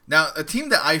team. Now, a team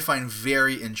that I find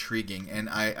very intriguing, and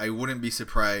I wouldn't be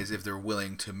surprised if they're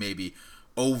willing to maybe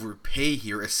overpay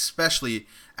here, especially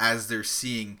as they're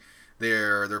seeing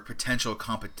their potential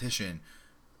competition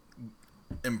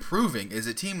improving, is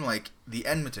a team like the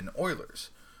Edmonton Oilers,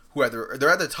 they're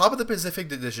at the top of the Pacific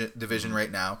division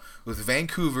right now, with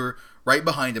Vancouver right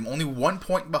behind them, only 1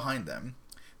 point behind them.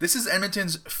 This is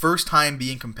Edmonton's first time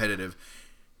being competitive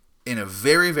in a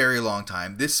very, very long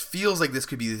time. This feels like this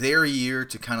could be their year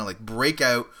to kind of like break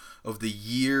out of the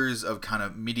years of kind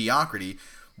of mediocrity,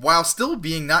 while still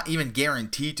being not even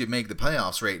guaranteed to make the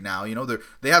playoffs right now. You know,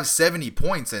 they have 70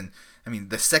 points, and I mean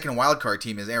the second wildcard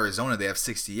team is Arizona. They have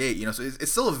 68. You know, so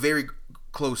it's still a very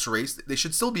close race. They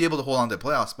should still be able to hold on to a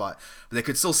playoff spot, but they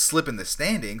could still slip in the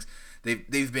standings.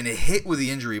 They've been hit with the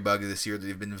injury bug this year.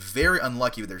 They've been very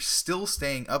unlucky, but they're still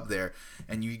staying up there.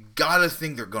 And you gotta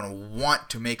think they're gonna want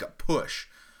to make a push.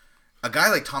 A guy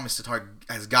like Tomas Tatar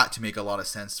has got to make a lot of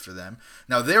sense for them.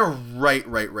 Now they're right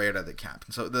out of the cap.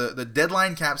 So the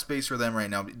deadline cap space for them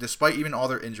right now, despite even all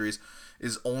their injuries,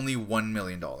 is only $1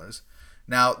 million.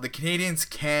 Now the Canadiens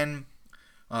can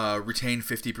retain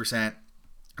 50%.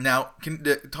 Now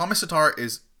Tomas Tatar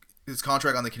his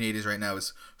contract on the Canadiens right now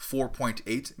is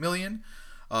 $4.8 million,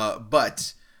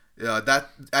 but that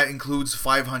includes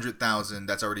 $500,000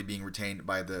 that's already being retained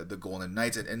by the Golden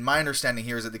Knights. And my understanding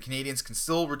here is that the Canadiens can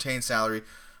still retain salary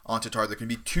on Tatar. There can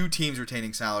be two teams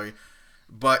retaining salary,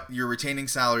 but you're retaining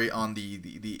salary on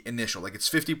the initial, like it's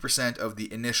 50% of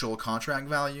the initial contract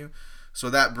value.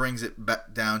 So that brings it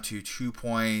back down to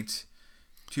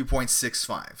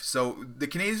 2.65. So the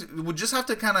Canadiens would just have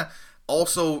to kind of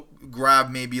also grab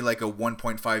maybe like a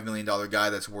 $1.5 million guy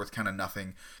that's worth kind of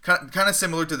nothing, kind of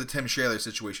similar to the Tim Schaller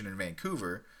situation in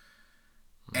Vancouver.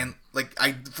 And like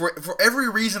for every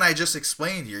reason I just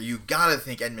explained here, you gotta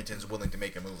think Edmonton's willing to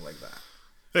make a move like that.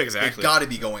 Exactly, they've got to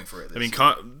be going for it. I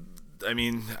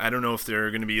mean, I don't know if they're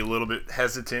going to be a little bit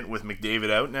hesitant with McDavid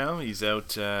out now. He's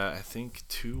out, I think,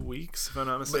 2 weeks, if I'm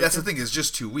not mistaken. But that's the thing; it's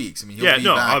just 2 weeks. I mean, he'll be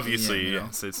back obviously, in the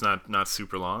end, so it's not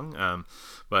super long.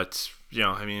 But you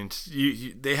know, I mean,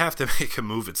 they have to make a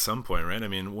move at some point, right? I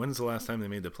mean, when's the last time they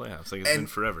made the playoffs? Like, it's been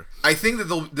forever. I think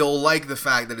that they'll like the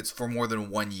fact that it's for more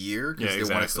than 1 year, because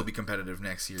they want to still be competitive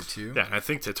next year too. Yeah, I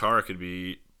think Tatar could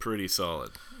be pretty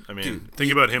solid. I mean,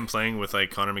 think about him playing with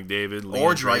like Connor McDavid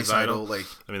or Draisaitl. Like,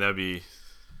 I mean, that'd be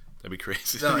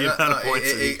crazy.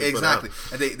 Exactly.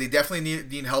 And they definitely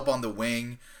need help on the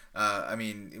wing. I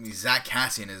mean, Zach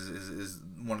Kassian is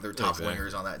one of their top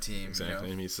wingers on that team. Exactly. You know? I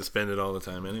mean, he's suspended all the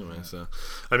time anyway. Yeah. So,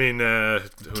 I mean, who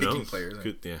Kicking knows?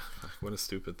 Players, yeah. What a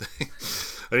stupid thing.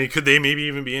 I mean, could they maybe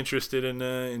even be interested in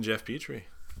Jeff Petry?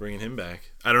 Bringing him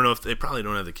back. I don't know if they probably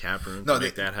don't have the cap room to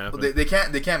make that happen. They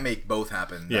can't make both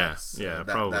happen.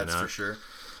 Probably that's not for sure.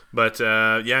 But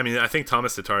I mean, I think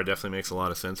Tomas Tatar definitely makes a lot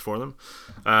of sense for them.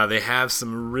 They have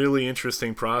some really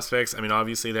interesting prospects. I mean,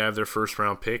 obviously they have their first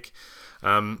round pick.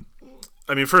 I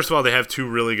mean, first of all, they have two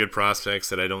really good prospects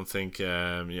that I don't think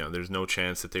there's no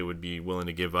chance that they would be willing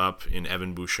to give up in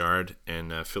Evan Bouchard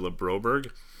and Philip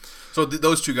Broberg. So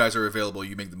those two guys are available.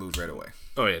 You make the moves right away.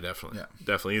 Oh yeah, definitely. Yeah.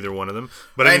 Definitely either one of them.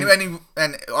 But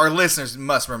and our listeners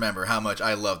must remember how much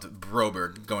I loved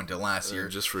Broberg going to last year.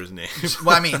 Just for his name.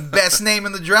 Well, I mean, best name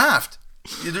in the draft.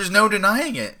 There's no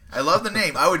denying it. I love the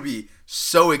name. I would be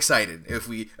so excited if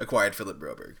we acquired Philip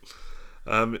Broberg.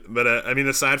 But I mean,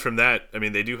 aside from that, I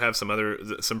mean, they do have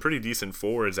some pretty decent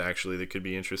forwards actually that could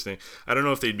be interesting. I don't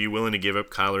know if they'd be willing to give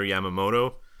up Kyler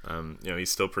Yamamoto. He's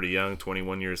still pretty young,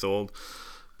 21 years old.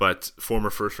 But former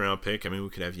first-round pick. I mean, we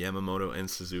could have Yamamoto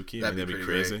and Suzuki. That'd be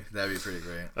crazy. Great. That'd be pretty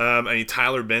great. I mean,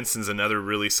 Tyler Benson's another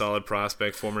really solid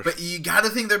prospect. But you got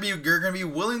to think you're going to be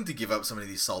willing to give up some of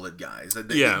these solid guys.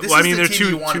 Yeah, well, I mean, there are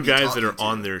two guys that are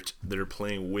on there that are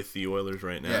playing with the Oilers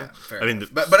right now. Yeah, fair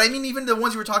enough. But I mean, even the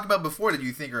ones you were talking about before that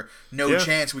you think are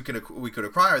chance we could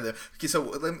acquire them. Okay, so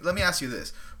let me ask you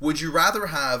this: would you rather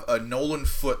have a Nolan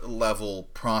Foote level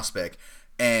prospect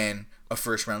and a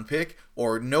first-round pick,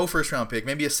 or no first-round pick,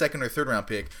 maybe a second or third-round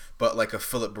pick, but like a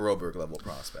Philip Broberg level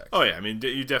prospect? Oh yeah, I mean,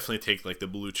 you definitely take like the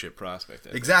blue chip prospect.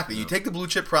 Exactly, you take the blue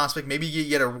chip prospect. Maybe you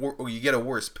get a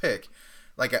worse pick.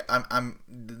 Like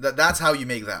that's how you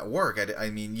make that work. I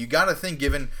mean, you got to think,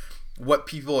 given what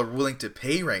people are willing to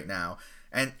pay right now,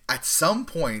 and at some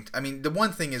point, I mean, the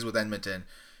one thing is with Edmonton,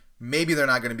 maybe they're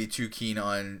not going to be too keen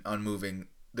on moving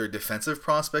their defensive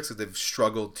prospects, because they've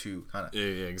struggled to kind of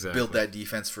build that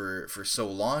defense for so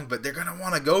long, but they're gonna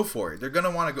want to go for it. They're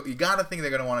gonna want to go. You gotta think they're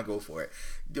gonna want to go for it.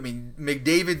 I mean,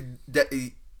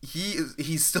 McDavid,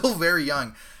 he's still very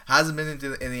young, hasn't been in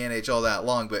the NHL that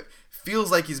long, but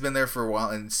feels like he's been there for a while,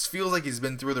 and feels like he's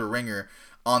been through the ringer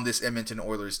on this Edmonton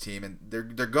Oilers team, and they're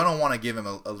gonna want to give him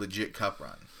a legit cup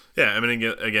run. Yeah, I mean,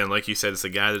 again, like you said, it's a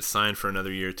guy that's signed for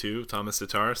another year too, Tomas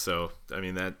Tatar. So I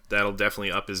mean, that'll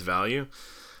definitely up his value.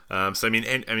 So I mean,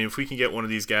 if we can get one of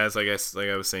these guys, like I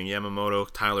was saying, Yamamoto,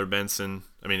 Tyler Benson.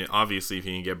 I mean, obviously, if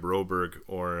you can get Broberg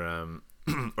or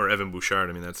or Evan Bouchard.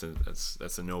 I mean, that's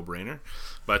a no-brainer.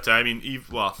 But I mean,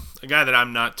 a guy that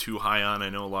I'm not too high on. I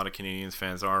know a lot of Canadiens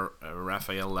fans are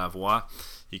Raphael Lavoie.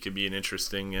 He could be an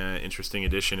interesting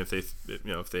addition if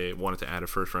they wanted to add a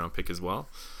first-round pick as well.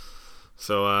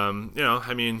 So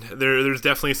I mean, there's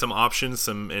definitely some options,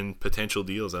 and potential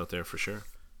deals out there for sure.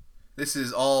 This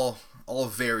is all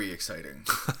very exciting.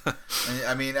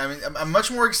 I mean, I'm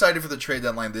much more excited for the trade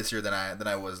deadline this year than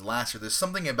I was last year. There's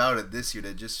something about it this year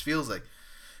that just feels like,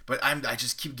 but I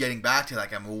just keep getting back to,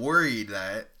 like, I'm worried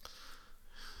that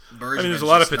Bergevin's there's a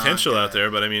lot of potential out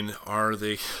there, but I mean, are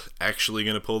they actually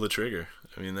going to pull the trigger?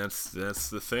 I mean, that's the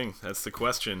thing. That's the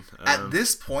question. At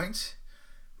this point,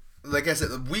 like I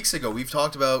said, weeks ago, we've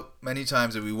talked about many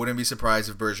times that we wouldn't be surprised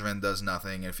if Bergevin does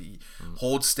nothing, if he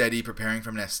holds steady, preparing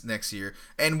for next year,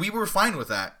 and we were fine with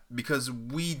that because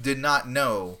we did not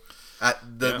know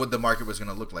what the market was going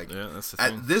to look like. Yeah, that's the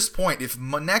thing. At this point, if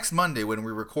next Monday when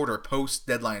we record our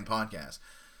post-deadline podcast,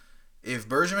 if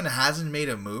Bergevin hasn't made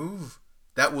a move,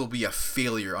 that will be a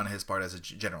failure on his part as a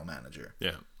general manager.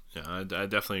 Yeah, I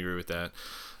definitely agree with that.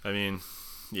 I mean,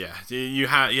 yeah, you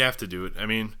have to do it. I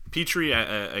mean, Petry,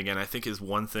 again, I think is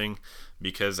one thing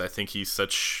because I think he's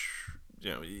such,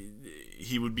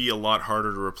 he would be a lot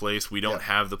harder to replace. We don't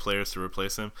have the players to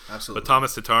replace him. Absolutely. But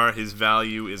Tomas Tatar, his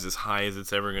value is as high as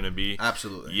it's ever going to be.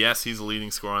 Absolutely. Yes, he's a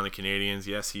leading scorer on the Canadiens.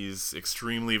 Yes, he's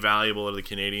extremely valuable to the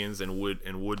Canadiens and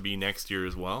would be next year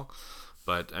as well.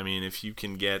 But I mean, if you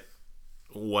can get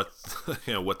what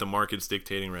the market's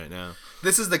dictating right now.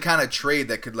 This is the kind of trade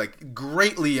that could, like,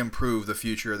 greatly improve the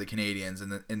future of the Canadiens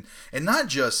and not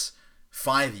just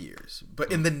 5 years,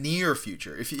 but in the near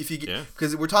future. If you get,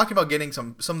 because we're talking about getting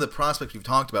some of the prospects we've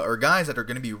talked about are guys that are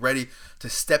going to be ready to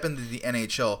step into the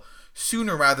NHL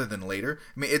sooner rather than later.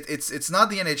 I mean, it's not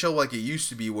the NHL like it used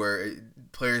to be where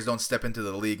players don't step into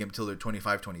the league until they're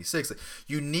 25, 26. Like,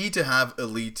 you need to have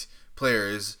elite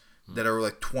players that are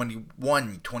like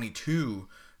 21, 22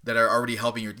 that are already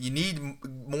helping you need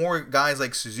more guys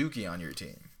like Suzuki on your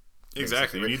team.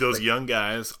 Exactly. You need those young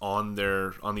guys on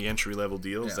the entry level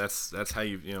deals. Yeah. That's how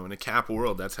you in a cap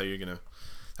world, that's how you're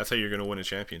gonna win a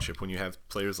championship, when you have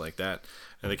players like that.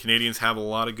 And the Canadiens have a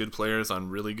lot of good players on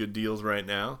really good deals right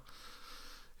now.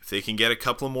 If they can get a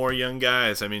couple more young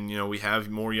guys, I mean, we have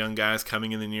more young guys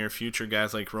coming in the near future,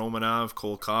 guys like Romanov,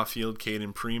 Cole Caulfield,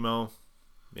 Caden Primo,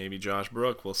 maybe Josh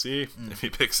Brook. We'll see if he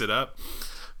picks it up.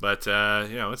 But,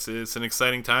 it's an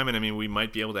exciting time, and, I mean, we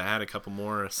might be able to add a couple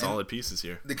more solid pieces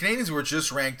here. The Canadiens were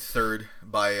just ranked third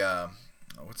by,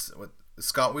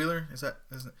 Scott Wheeler? Isn't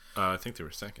it? I think they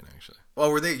were second, actually.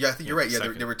 Well, were they? Yeah, I think you're right. Yeah,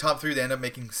 they were top three. They ended up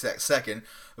making second.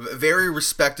 Very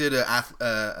respected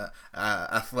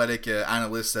athletic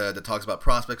analyst that talks about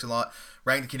prospects a lot.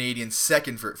 Ranked the Canadiens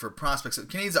second for prospects. The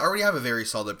Canadiens already have a very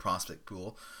solid prospect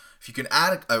pool. If you can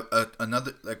add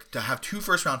another, like, to have 2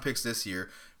 first-round picks this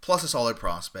year, plus a solid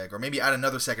prospect, or maybe add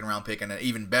another second-round pick and an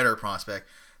even better prospect,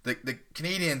 the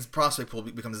Canadiens' prospect pool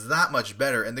becomes that much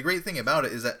better. And the great thing about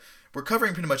it is that we're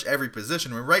covering pretty much every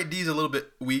position. Where right D's a little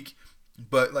bit weak,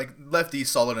 but, like, left D's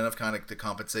solid enough kind of to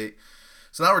compensate.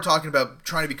 So now we're talking about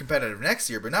trying to be competitive next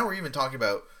year, but now we're even talking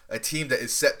about a team that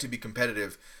is set to be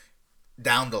competitive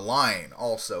down the line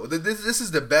also. This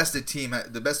is the best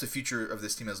the future of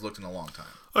this team has looked in a long time.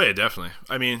 Oh yeah, definitely.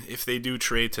 I mean, if they do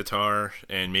trade Tatar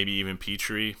and maybe even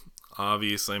Petry,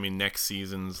 obviously, I mean, next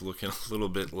season's looking a little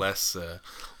bit less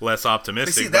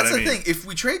optimistic. See, that's the thing. If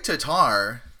we trade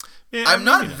Tatar, I'm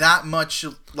not that much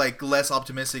less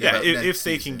optimistic about next if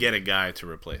they season. Can get a guy to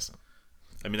replace him.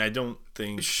 I mean, I don't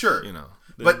think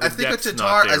but I think with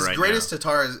Tatar, as great as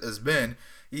Tatar has been,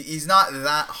 he's not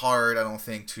that hard, I don't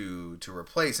think, to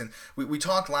replace. And we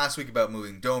talked last week about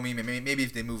moving Domi. Maybe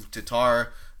if they move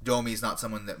Tatar, Domi's not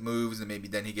someone that moves, and maybe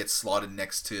then he gets slotted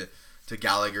next to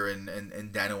Gallagher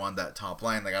and Dano on that top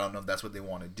line. Like, I don't know if that's what they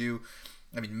want to do.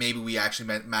 I mean, maybe we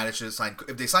actually manage to sign.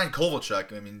 If they sign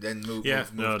Kovalchuk, I mean, then move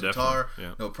Tatar,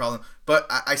 no problem. But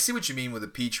I see what you mean with the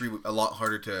Petry, a lot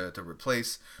harder to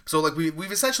replace. So, like,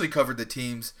 we've essentially covered the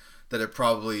teams that are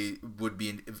probably would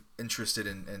be interested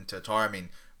in Tatar. I mean,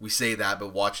 we say that,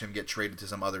 but watch him get traded to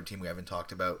some other team we haven't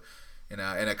talked about in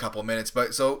a couple minutes.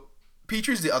 But so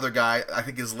Petry's the other guy I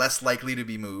think is less likely to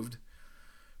be moved.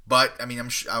 But I mean,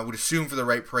 I would assume for the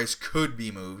right price could be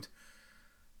moved.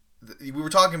 We were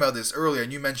talking about this earlier,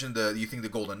 and you mentioned you think the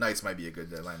Golden Knights might be a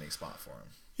good landing spot for him.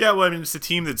 Yeah, well, I mean, it's a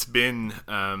team that's been,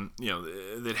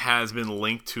 that has been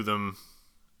linked to them,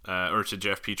 or to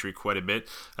Jeff Petry quite a bit.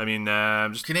 I mean,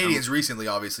 Canadiens recently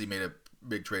obviously made a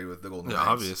big trade with the Golden Yeah, Knights.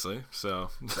 obviously. So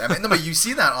I mean, no, but you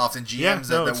see that often. GMs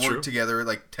that work true. together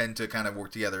tend to kind of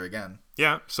work together again.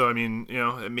 Yeah, so I mean,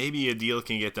 maybe a deal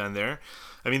can get done there.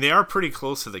 I mean, they are pretty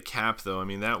close to the cap, though. I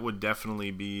mean, that would definitely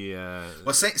be a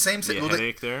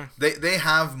headache there. They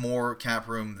have more cap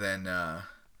room than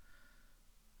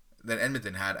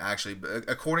Edmonton had, actually.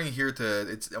 According here to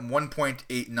it's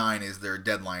 1.89 is their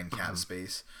deadline cap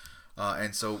space.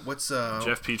 And so what's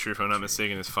Jeff Petry, if I'm not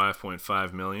mistaken, is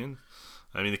 $5.5 million.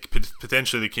 I mean,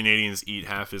 potentially the Canadians eat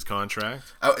half his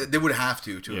contract. They would have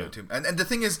to. And the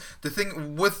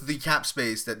thing with the cap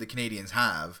space that the Canadians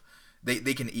have,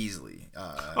 they can easily.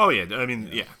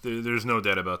 There's no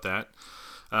doubt about that.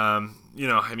 I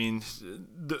mean,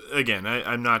 again,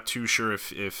 I'm not too sure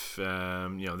if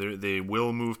they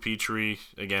will move Petry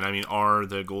again. I mean, are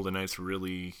the Golden Knights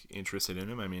really interested in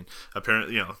him? I mean,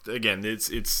 apparently, again,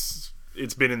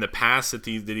 it's been in the past that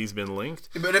he's been linked.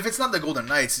 But if it's not the Golden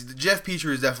Knights, Jeff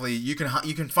Petry is definitely you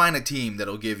can find a team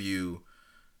that'll give you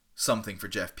something for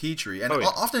Jeff Petry, and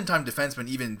oftentimes defensemen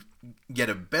even get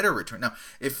a better return. Now,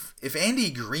 if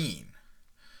Andy Green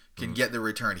can get the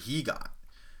return he got,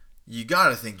 you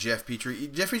gotta think Jeff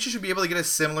Petry should be able to get a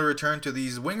similar return to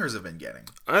these wingers have been getting.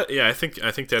 I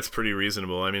think that's pretty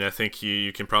reasonable. I mean, I think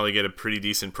you can probably get a pretty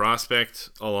decent prospect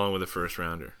along with a first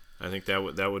rounder. I think that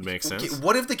would make sense. Okay,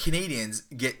 what if the Canadians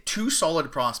get 2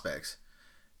 solid prospects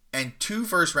and 2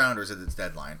 first rounders at this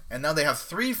deadline, and now they have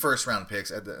 3 first round picks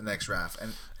at the next draft,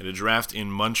 and a draft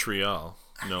in Montreal,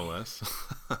 no less.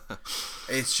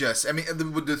 It's just, I mean,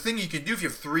 the thing you can do if you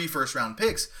have 3 first round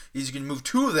picks is you can move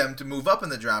 2 of them to move up in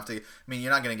the draft. I mean,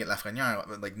 you're not going to get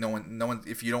Lafreniere. Like no one,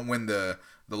 if you don't win the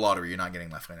lottery, you're not getting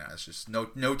Lafreniere. It's just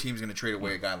no team's going to trade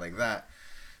away a guy like that.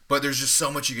 But there's just so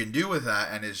much you can do with that,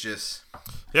 and it's just...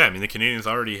 Yeah, I mean, the Canadians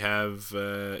already have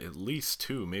at least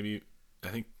 2, maybe, I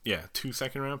think, 2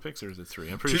 second-round picks, or is it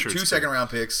 3? I'm pretty sure it's 2 second-round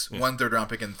picks, 1 third-round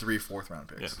pick, and 3 fourth-round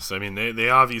picks. Yeah, so, I mean, they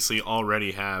obviously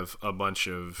already have a bunch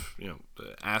of,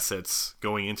 assets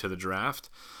going into the draft.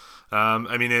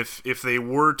 I mean, if they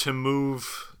were to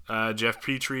move Jeff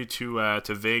Petry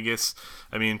to Vegas,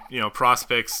 I mean,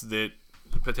 prospects that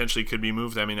potentially could be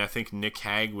moved, I mean, I think Nick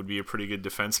Hague would be a pretty good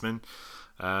defenseman.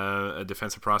 A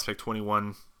defensive prospect,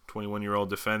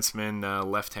 21-year-old defenseman,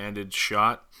 left-handed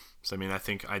shot. So, I mean, I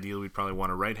think ideally we'd probably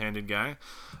want a right-handed guy.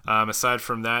 Aside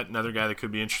from that, another guy that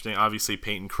could be interesting, obviously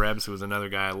Peyton Krebs, who was another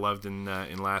guy I loved in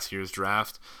last year's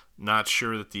draft. Not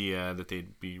sure that that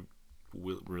they'd be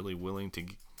really willing to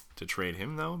trade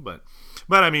him, though. But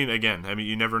I mean, again,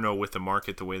 you never know with the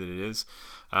market the way that it is.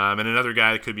 And another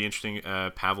guy that could be interesting,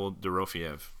 Pavel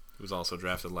Dorofiev, who was also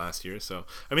drafted last year. So,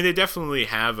 I mean, they definitely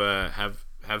have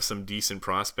some decent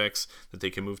prospects that they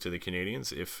can move to the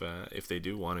Canadians if they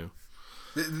do want to.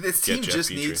 This team just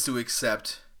needs to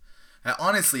accept.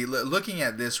 Honestly, looking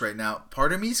at this right now,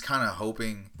 part of me is kind of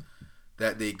hoping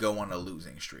that they go on a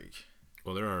losing streak.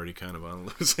 Well, they're already kind of on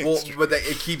a losing streak. But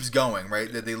it keeps going,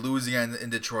 right? That they lose again in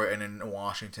Detroit and in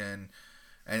Washington,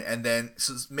 and then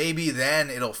so maybe then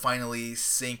it'll finally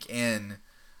sink in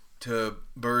to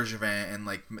Bergevin and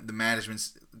like the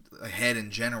management's head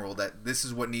in general that this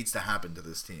is what needs to happen to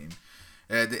this team.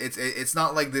 It's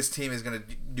not like this team is going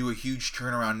to do a huge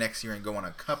turnaround next year and go on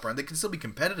a cup run. They can still be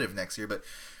competitive next year, but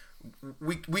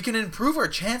we can improve our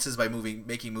chances by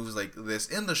making moves like this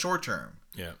in the short term.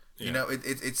 Yeah.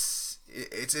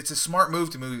 It's a smart move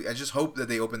to move. I just hope that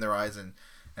they open their eyes and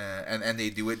they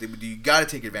do it. You got to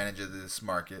take advantage of this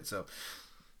market. So.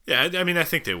 Yeah, I mean, I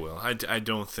think they will. I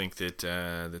don't think that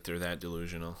they're that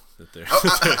delusional. That they're.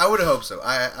 I would hope so.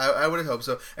 I would hope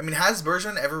so. I mean, has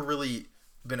Bergeron ever really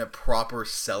been a proper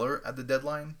seller at the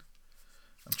deadline?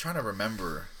 I'm trying to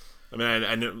remember. I mean,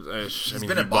 I know. He's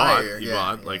been a buyer. He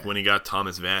bought like when he got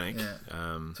Thomas Vanek.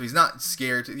 Yeah. So he's not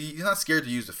scared. He's not scared to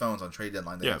use the phones on trade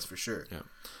deadline. That's for sure. Yeah.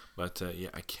 But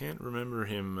I can't remember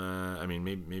him. I mean,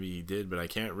 maybe he did, but I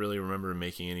can't really remember him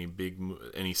making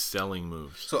any selling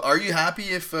moves. So, are you happy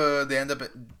if they end up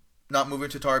not moving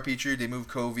Tatar, Petry? They move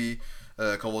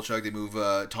Kovalchuk, they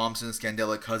move Thompson,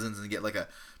 Scandella, Cousins, and get like a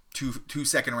two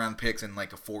second round picks and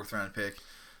like a 4th round pick.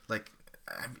 Like,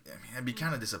 I mean, I'd be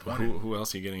kind of disappointed. Who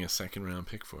else are you getting a 2nd round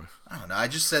pick for? I don't know. I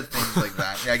just said things like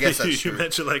that. Yeah, I guess that's true. You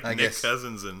mentioned like Nick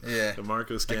Cousins and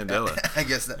Marco Scandella. I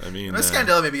guess that. I mean,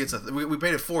 Scandella maybe it's we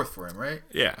paid a 4th for him, right?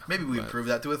 Yeah. Maybe we improve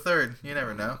that to a 3rd. You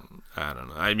never know. I don't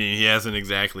know. I mean, he hasn't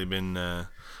exactly been.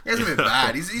 He hasn't been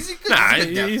bad. He's a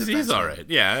good. He's all right.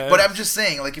 Yeah. But I'm just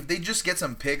saying, like, if they just get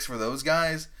some picks for those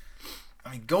guys.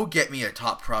 I mean, go get me a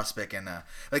top prospect and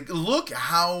like look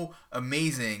how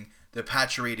amazing the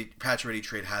Pacioretty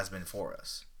trade has been for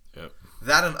us. Yep.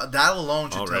 That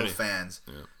alone should tell fans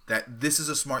that this is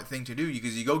a smart thing to do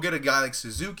because you go get a guy like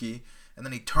Suzuki and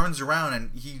then he turns around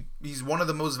and he's one of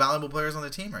the most valuable players on the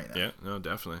team right now. Yeah, no,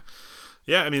 definitely.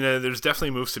 Yeah, I mean, there's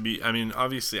definitely moves to be. I mean,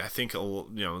 obviously, I think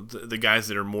the guys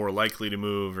that are more likely to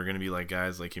move are going to be like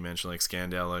guys like you mentioned, like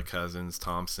Scandella, Cousins,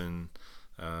 Thompson.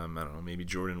 I don't know, maybe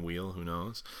Jordan Wheel. Who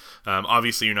knows?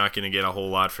 Obviously, you're not going to get a whole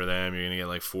lot for them. You're going to get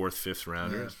like 4th, 5th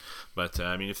rounders. Yeah. But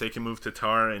I mean, if they can move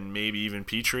Tatar and maybe even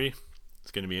Petry,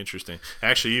 it's going to be interesting.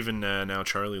 Actually, even now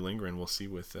Charlie Lindgren, we'll see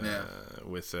with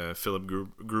Philip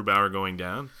Grubauer going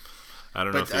down. I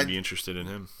don't know if they'd be interested in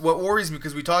him. What worries me,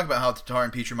 because we talked about how Tatar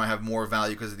and Petry might have more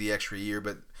value because of the extra year,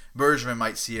 but Bergevin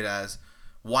might see it as,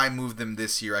 why move them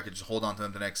this year? I could just hold on to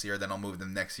them the next year, then I'll move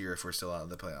them next year if we're still out of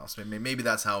the playoffs. Maybe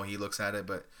that's how he looks at it,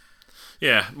 but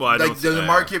yeah, well, the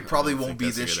market probably won't be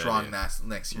this strong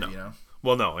next year, no. you know?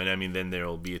 Well, no, and I mean, then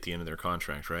they'll be at the end of their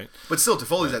contract, right? But still,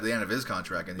 Toffoli's at the end of his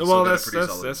contract, and he's well,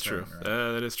 still that's true. Right?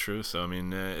 That is true. So I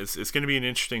mean, it's going to be an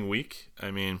interesting week.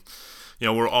 I mean,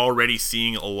 we're already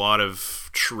seeing a lot of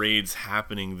trades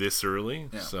happening this early.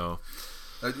 Yeah. So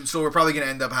we're probably going to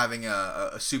end up having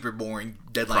a super boring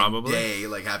deadline day,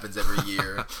 like happens every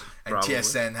year, and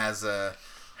TSN has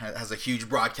a huge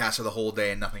broadcast for the whole day,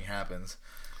 and nothing happens.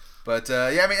 But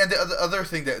yeah, I mean, and the other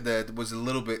thing that was a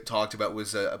little bit talked about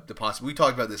was we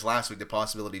talked about this last week, the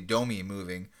possibility Domi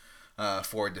moving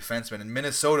for a defenseman, and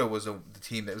Minnesota was the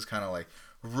team that was kind of like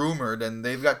rumored, and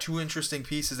they've got 2 interesting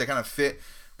pieces that kind of fit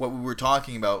what we were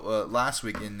talking about last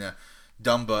week in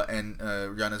Dumba and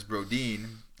Jonas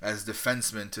Brodin as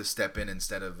defensemen to step in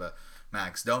instead of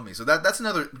Max Domi. So that's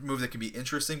another move that can be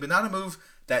interesting, but not a move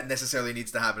that necessarily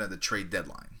needs to happen at the trade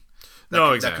deadline.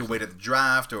 Exactly. That could wait at the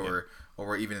draft or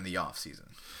even in the off season.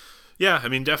 Yeah, I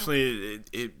mean, definitely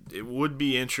it would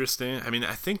be interesting. I mean,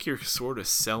 I think you're sort of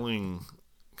selling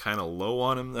kind of low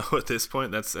on him though at this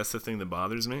point. That's the thing that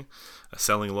bothers me,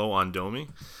 selling low on Domi.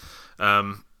 I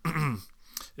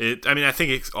mean, I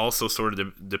think it also sort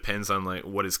of depends on like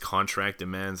what his contract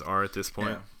demands are at this point.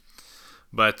 Yeah.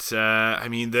 But I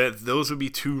mean, those would be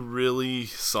 2 really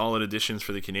solid additions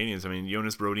for the Canadians. I mean,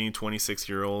 Jonas Brodin,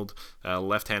 26-year-old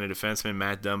left-handed defenseman.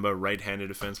 Matt Dumba, right-handed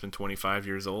defenseman, 25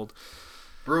 years old.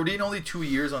 Brodin only 2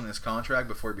 years on this contract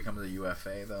before he becomes a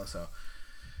UFA, though. So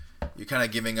you're kind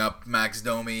of giving up Max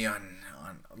Domi on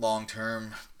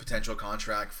long-term potential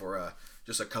contract for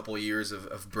just a couple years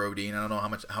of Brodin. I don't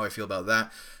know how I feel about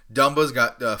that. Dumba's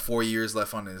got 4 years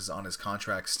left on his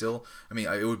contract still. I mean,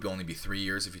 it would only be 3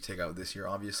 years if you take out this year,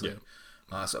 obviously.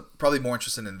 Yeah. So probably more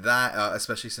interested in that,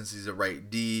 especially since he's a right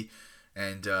D.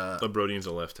 And Brodin's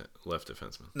a left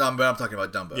defenseman. No, but I'm talking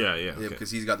about Dumba. Yeah,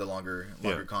 because he's got the longer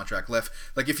contract left.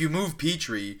 Like if you move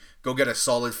Petry, go get a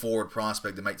solid forward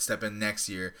prospect that might step in next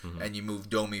year, and you move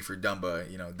Domi for Dumba,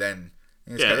 then.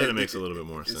 Then it makes a little bit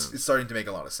more sense. It's starting to make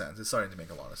a lot of sense. It's starting to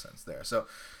make a lot of sense there. So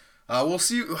we'll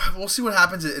see. We'll see what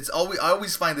happens. I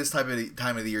always find this time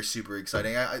of the year super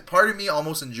exciting. Part of me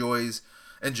almost enjoys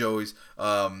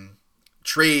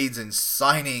trades and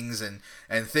signings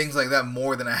and things like that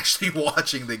more than actually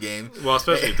watching the game. Well,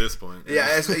 especially at this point.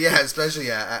 Especially.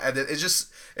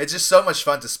 It's just so much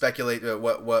fun to speculate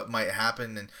what might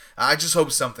happen, and I just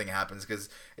hope something happens because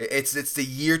it's the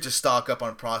year to stock up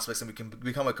on prospects and we can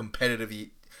become a competitive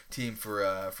team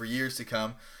for years to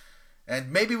come.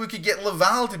 And maybe we could get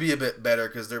Laval to be a bit better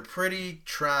because they're pretty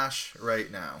trash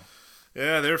right now.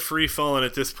 Yeah, they're free falling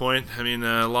at this point. I mean,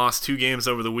 lost 2 games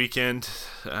over the weekend.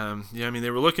 I mean,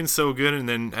 they were looking so good, and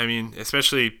then, I mean,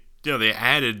 especially, they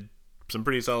added some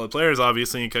pretty solid players,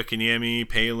 obviously, in Kotkaniemi,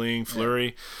 Paling,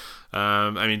 Fleury.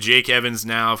 Yeah. I mean, Jake Evans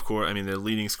now, of course, I mean, the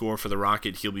leading scorer for the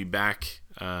Rocket, he'll be back,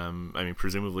 I mean,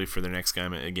 presumably for their next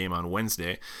game on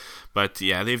Wednesday. But,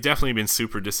 yeah, they've definitely been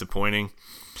super disappointing.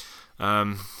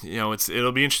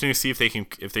 It'll be interesting to see if they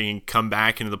can come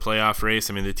back into the playoff race.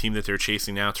 I mean, the team that they're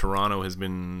chasing now, Toronto, has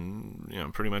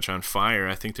been pretty much on fire.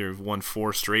 I think they've won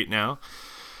 4 straight now.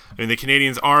 I mean,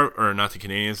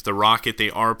 the Rocket, they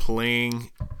are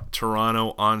playing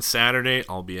Toronto on Saturday.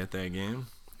 I'll be at that game.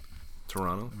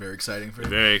 Toronto, very exciting for you.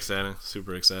 Very exciting,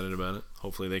 super excited about it.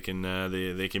 Hopefully, they can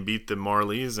they can beat the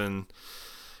Marlies and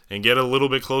get a little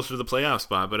bit closer to the playoff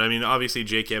spot. But, I mean, obviously,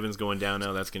 Jake Evans going down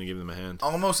now, that's going to give them a hand.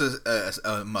 Almost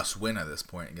a must-win at this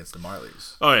point against the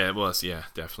Marlies. Oh, yeah, well, yeah,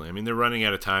 definitely. I mean, they're running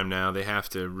out of time now. They have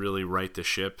to really right the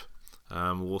ship.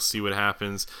 We'll see what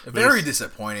happens. Very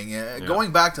disappointing. Yeah.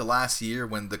 Going back to last year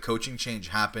when the coaching change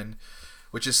happened,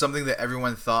 which is something that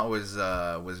everyone thought was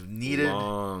needed.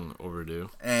 Long overdue.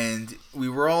 And we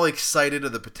were all excited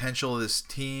of the potential of this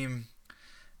team,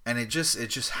 and it just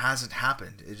hasn't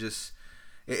happened.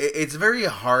 It's very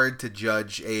hard to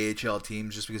judge AHL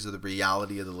teams just because of the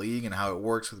reality of the league and how it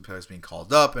works with the players being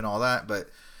called up and all that. But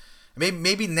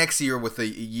Maybe next year with a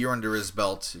year under his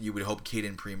belt, you would hope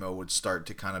Caden Primo would start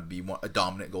to kind of be a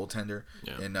dominant goaltender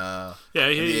in the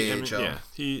AHL.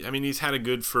 He's had a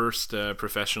good first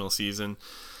professional season.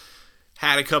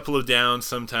 Had a couple of downs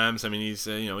sometimes. I mean, he's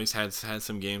had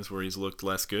some games where he's looked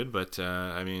less good, but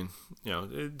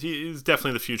he's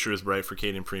definitely the future is bright for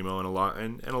Caden Primo and a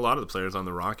lot of the players on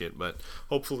the Rocket. But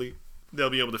hopefully they'll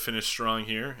be able to finish strong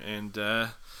here,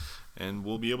 and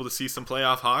we'll be able to see some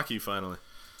playoff hockey finally.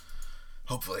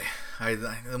 Hopefully,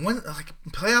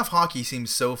 playoff hockey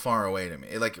seems so far away to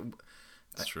me. Like,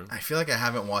 that's true. I feel like I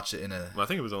haven't watched it in a. Well, I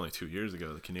think it was only 2 years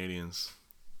ago the Canadians.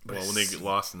 When they get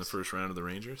lost in the first round of the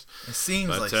Rangers. It seems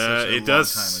like such a long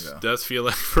time ago. It does feel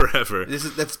like forever.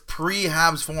 That's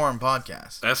pre-Habs Forum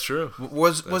podcast. That's true.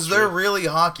 Was there really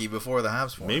hockey before the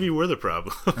Habs Forum? Maybe we're the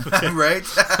problem. Right?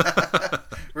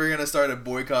 We're going to start a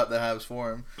boycott the Habs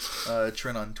Forum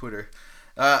trend on Twitter.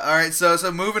 All right, so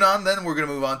moving on then, we're going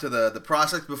to move on to the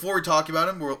prospects. Before we talk about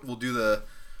them, we'll do the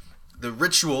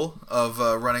ritual of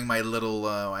running my little,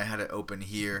 I had it open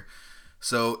here.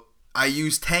 So I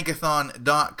use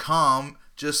tankathon.com.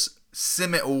 Just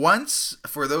sim it once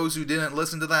for those who didn't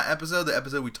listen to that episode. The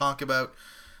episode we talked about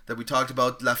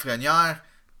Lafrenière,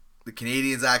 the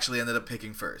Canadians actually ended up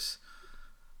picking first.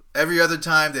 Every other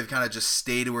time they've kind of just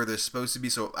stayed where they're supposed to be.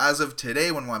 So as of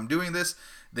today, when I'm doing this,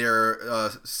 they're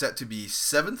set to be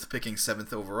 7th, picking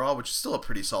 7th overall, which is still a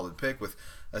pretty solid pick with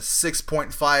a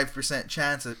 6.5%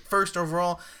 chance at first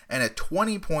overall and a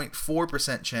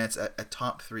 20.4% chance at a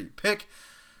top 3 pick.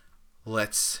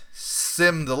 Let's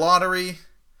sim the lottery.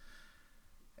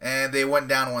 And they went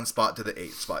down one spot to the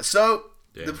 8th spot. So,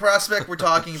 the prospect we're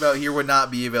talking about here would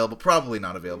not be available. Probably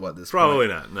not available at this point. Probably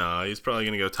not. No, he's probably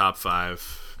going to go top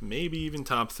 5. Maybe even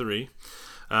top 3.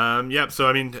 So, I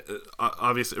mean,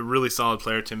 obviously, a really solid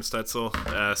player, Tim Stützle.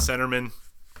 Centerman.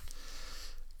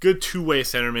 Good two-way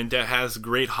centerman. Has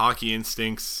great hockey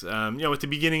instincts. At the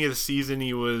beginning of the season,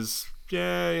 he was...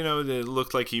 it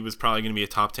looked like he was probably going to be a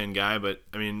top 10 guy, but,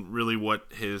 I mean, really what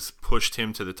has pushed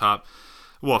him to the top...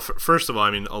 Well, first of all, I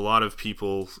mean, a lot of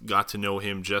people got to know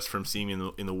him just from seeing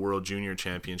him in the World Junior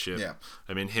Championship. Yeah.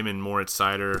 I mean, him and Moritz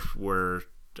Seider were,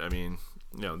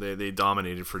 they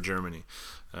dominated for Germany.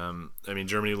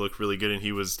 Germany looked really good, and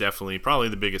he was definitely probably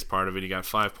the biggest part of it. He got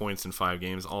 5 points in 5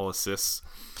 games, all assists.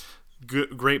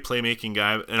 Great playmaking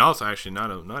guy, and also actually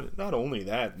not only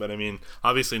that, but I mean,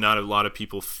 obviously not a lot of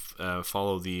people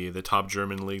follow the top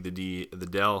German league, the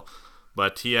DEL,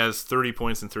 but he has 30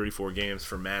 points in 34 games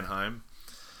for Mannheim,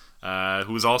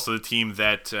 who was also the team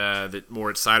that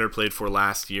Moritz Seider played for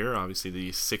last year, obviously the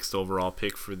 6th overall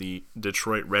pick for the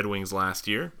Detroit Red Wings last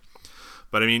year.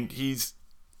 But I mean, he's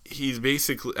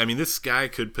basically, I mean, this guy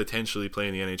could potentially play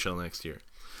in the NHL next year.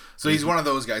 So he's one of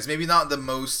those guys. Maybe not the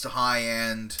most high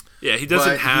end. Yeah, he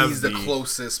doesn't have. He's the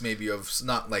closest, maybe of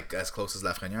not like as close as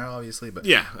Lafrenière, obviously, but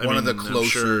one of the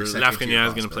closer. Lafrenière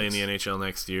is going to play in the NHL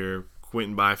next year.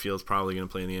 Quentin Byfield's probably going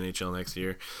to play in the NHL next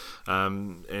year,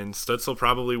 and Stützle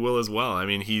probably will as well. I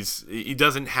mean, he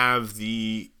doesn't have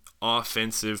the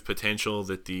offensive potential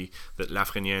that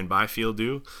Lafrenière and Byfield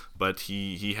do, but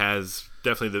he has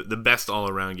definitely the best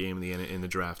all-around game in the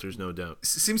draft. There's no doubt.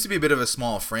 Seems to be a bit of a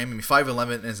small frame. I mean,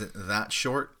 5'11" isn't that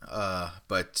short,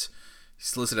 but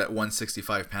he's listed at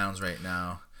 165 pounds right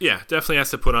now. Yeah, definitely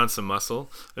has to put on some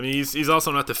muscle. I mean, he's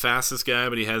also not the fastest guy,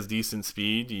 but he has decent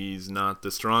speed. He's not the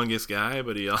strongest guy,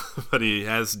 but he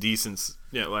has decent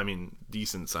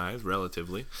size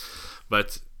relatively.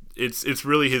 But it's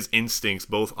really his instincts,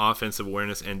 both offensive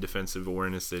awareness and defensive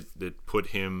awareness, that put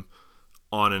him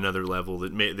on another level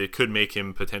that could make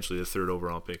him potentially the 3rd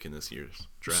overall pick in this year's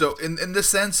draft. So in the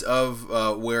sense of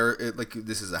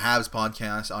this is a Habs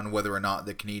podcast on whether or not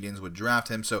the Canadians would draft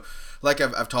him. So like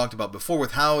I've talked about before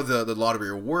with how the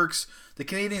lottery works, the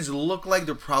Canadians look like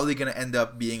they're probably going to end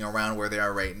up being around where they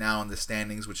are right now in the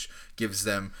standings, which gives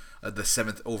them the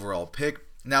 7th overall pick.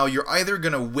 Now, you're either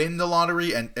going to win the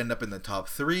lottery and end up in the top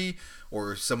 3,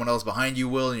 or someone else behind you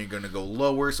will, and you're going to go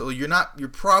lower. So you're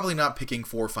probably not picking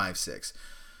 4, 5, 6.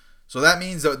 So that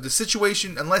means that the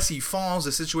situation, unless he falls,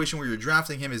 the situation where you're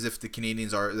drafting him is if the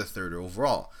Canadians are the 3rd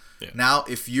overall. Yeah. Now,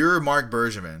 if you're Marc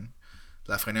Bergevin,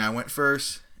 Lafrenière went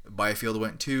first, Byfield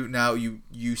went 2. Now,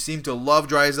 you seem to love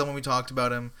Drysdale when we talked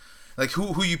about him. Like,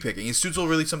 who are you picking? Is Stützle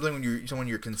really someone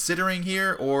you're considering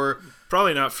here, or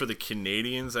probably not for the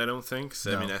Canadians? I don't think.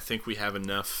 So, no. I mean, I think we have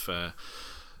enough. I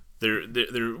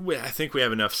think we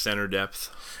have enough center depth.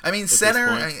 I mean, center.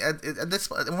 At this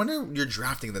point, when you're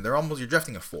drafting them, you're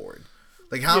drafting a forward.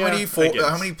 Like how many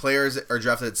players are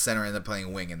drafted at center and then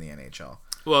playing wing in the NHL?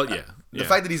 Well, yeah. The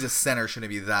fact that he's a center shouldn't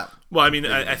be that. Well, I mean,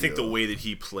 I think the way that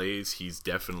he plays, he's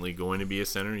definitely going to be a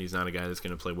center. He's not a guy that's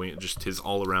going to play wing. Just his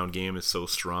all-around game is so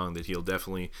strong that he'll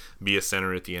definitely be a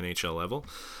center at the NHL level.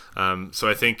 So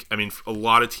I think, a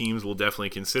lot of teams will definitely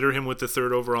consider him with the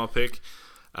 3rd overall pick.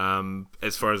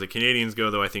 As far as the Canadians go,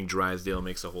 though, I think Drysdale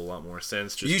makes a whole lot more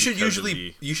sense. You should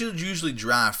usually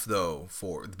draft though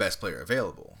for the best player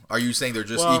available. Are you saying they're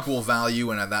just equal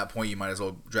value, and at that point you might as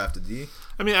well draft a D?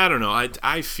 I don't know.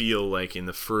 I feel like in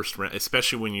the first round,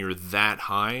 especially when you're that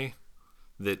high,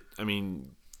 that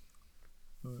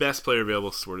best player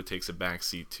available sort of takes a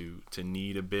backseat to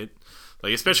need a bit.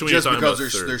 Like especially when just you're talking about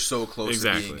because they're so close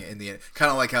to being in the kind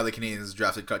of like how the Canadians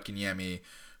drafted Kotkaniemi.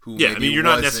 You're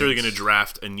not necessarily going to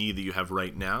draft a need that you have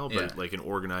right now, but like an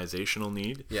organizational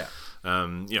need. Yeah.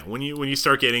 When you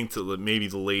start getting to maybe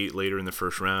later in the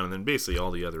first round, and then basically all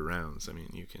the other rounds,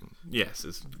 you can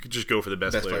just go for the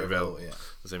best player available. Yeah.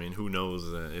 Because who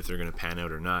knows if they're going to pan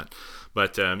out or not.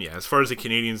 But as far as the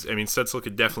Canadians, Stützle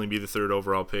could definitely be the 3rd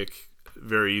overall pick.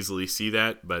 Very easily see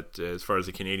that. But as far as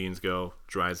the Canadians go,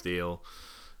 Drysdale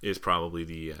is probably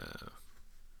the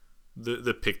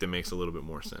pick that makes a little bit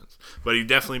more sense. But he'd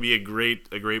definitely be a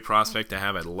great prospect to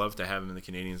have. I'd love to have him in the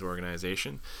Canadians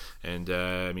organization. And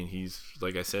he's,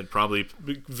 like I said, probably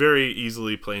very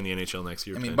easily playing the NHL next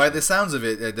year. By the sounds of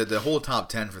it, the whole top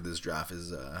 10 for this draft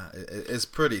is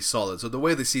pretty solid. So the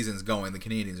way the season's going, the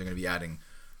Canadians are going to be adding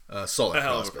a solid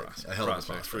prospect. A hell of a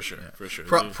prospect for sure. For sure.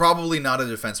 Probably not a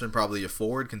defenseman, probably a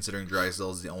forward, considering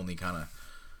Drysdale's the only kind of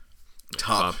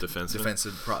top defensive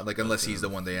unless he's the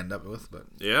one they end up with. But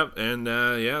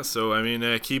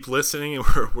so keep listening, and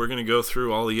we're going to go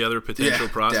through all the other potential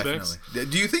prospects.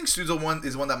 Definitely. Do you think Stützle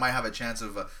is one that might have a chance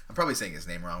of I'm probably saying his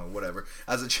name wrong or whatever,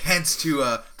 as a chance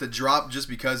to drop just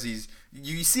because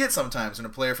you see it sometimes when a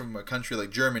player from a country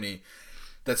like Germany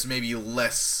that's maybe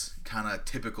less kind of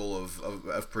typical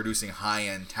of producing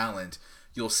high-end talent,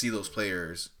 you'll see those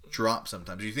players drop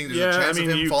sometimes. Do you think there's a chance of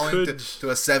him falling to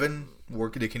a 7?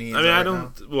 Work the Canadians. I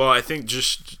don't. Now? Well, I think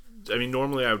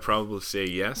normally I would probably say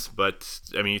yes, but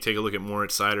you take a look at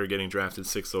Moritz Seider getting drafted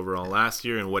 6th overall last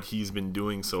year and what he's been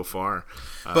doing so far.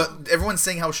 But everyone's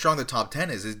saying how strong the top 10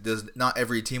 is. Does not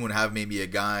every team would have maybe a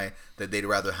guy that they'd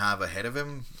rather have ahead of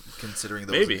him, considering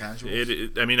those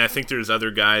intangibles? I think there's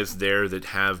other guys there that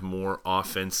have more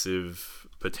offensive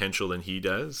potential than he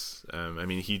does.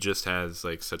 He just has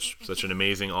such an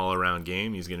amazing all-around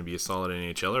game. He's going to be a solid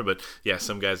NHLer, but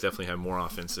some guys definitely have more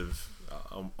offensive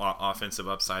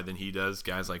upside than he does.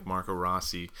 Guys like Marco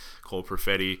Rossi, Cole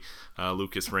Perfetti,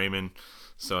 Lucas Raymond.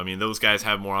 So those guys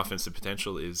have more offensive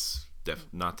potential. Is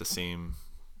not the same,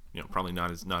 probably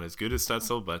not as good as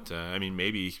Stützle, but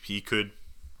maybe he could,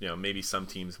 maybe some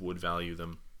teams would value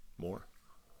them more.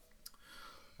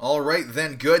 All right,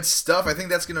 then. Good stuff. I think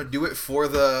that's going to do it for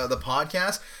the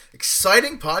podcast.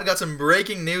 Exciting pod. Got some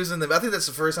breaking news. I think that's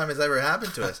the first time it's ever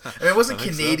happened to us. It wasn't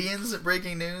Canadians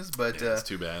breaking news, but... it's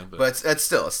too bad. But it's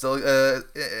still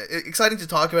exciting to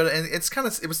talk about it, and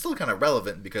it was still kind of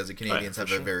relevant because the Canadians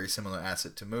have a very similar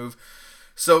asset to move.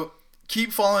 So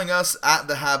keep following us at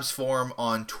the Habs Forum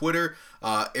on Twitter.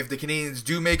 If the Canadians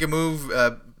do make a move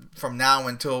from now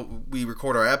until we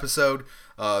record our episode...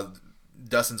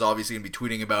 Dustin's obviously going to be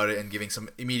tweeting about it and giving some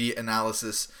immediate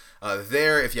analysis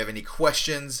there. If you have any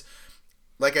questions,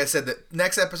 like I said, the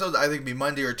next episode I think will be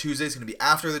Monday or Tuesday. It's going to be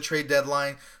after the trade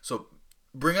deadline. So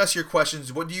bring us your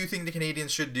questions. What do you think the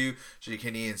Canadians should do? Should the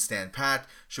Canadians stand pat?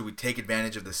 Should we take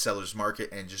advantage of the seller's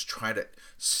market and just try to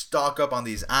stock up on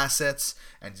these assets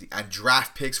and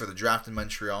draft picks for the draft in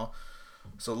Montreal?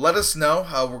 So let us know.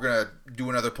 We're going to do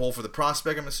another poll for the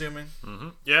prospect, I'm assuming. Mm-hmm.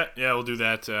 Yeah, we'll do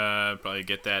that. Probably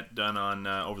get that done on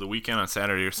over the weekend on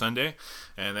Saturday or Sunday.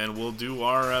 And then we'll do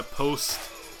our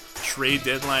post-trade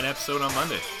deadline episode on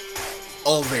Monday.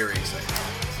 All very exciting.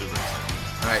 Super exciting.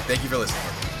 All right, thank you for listening.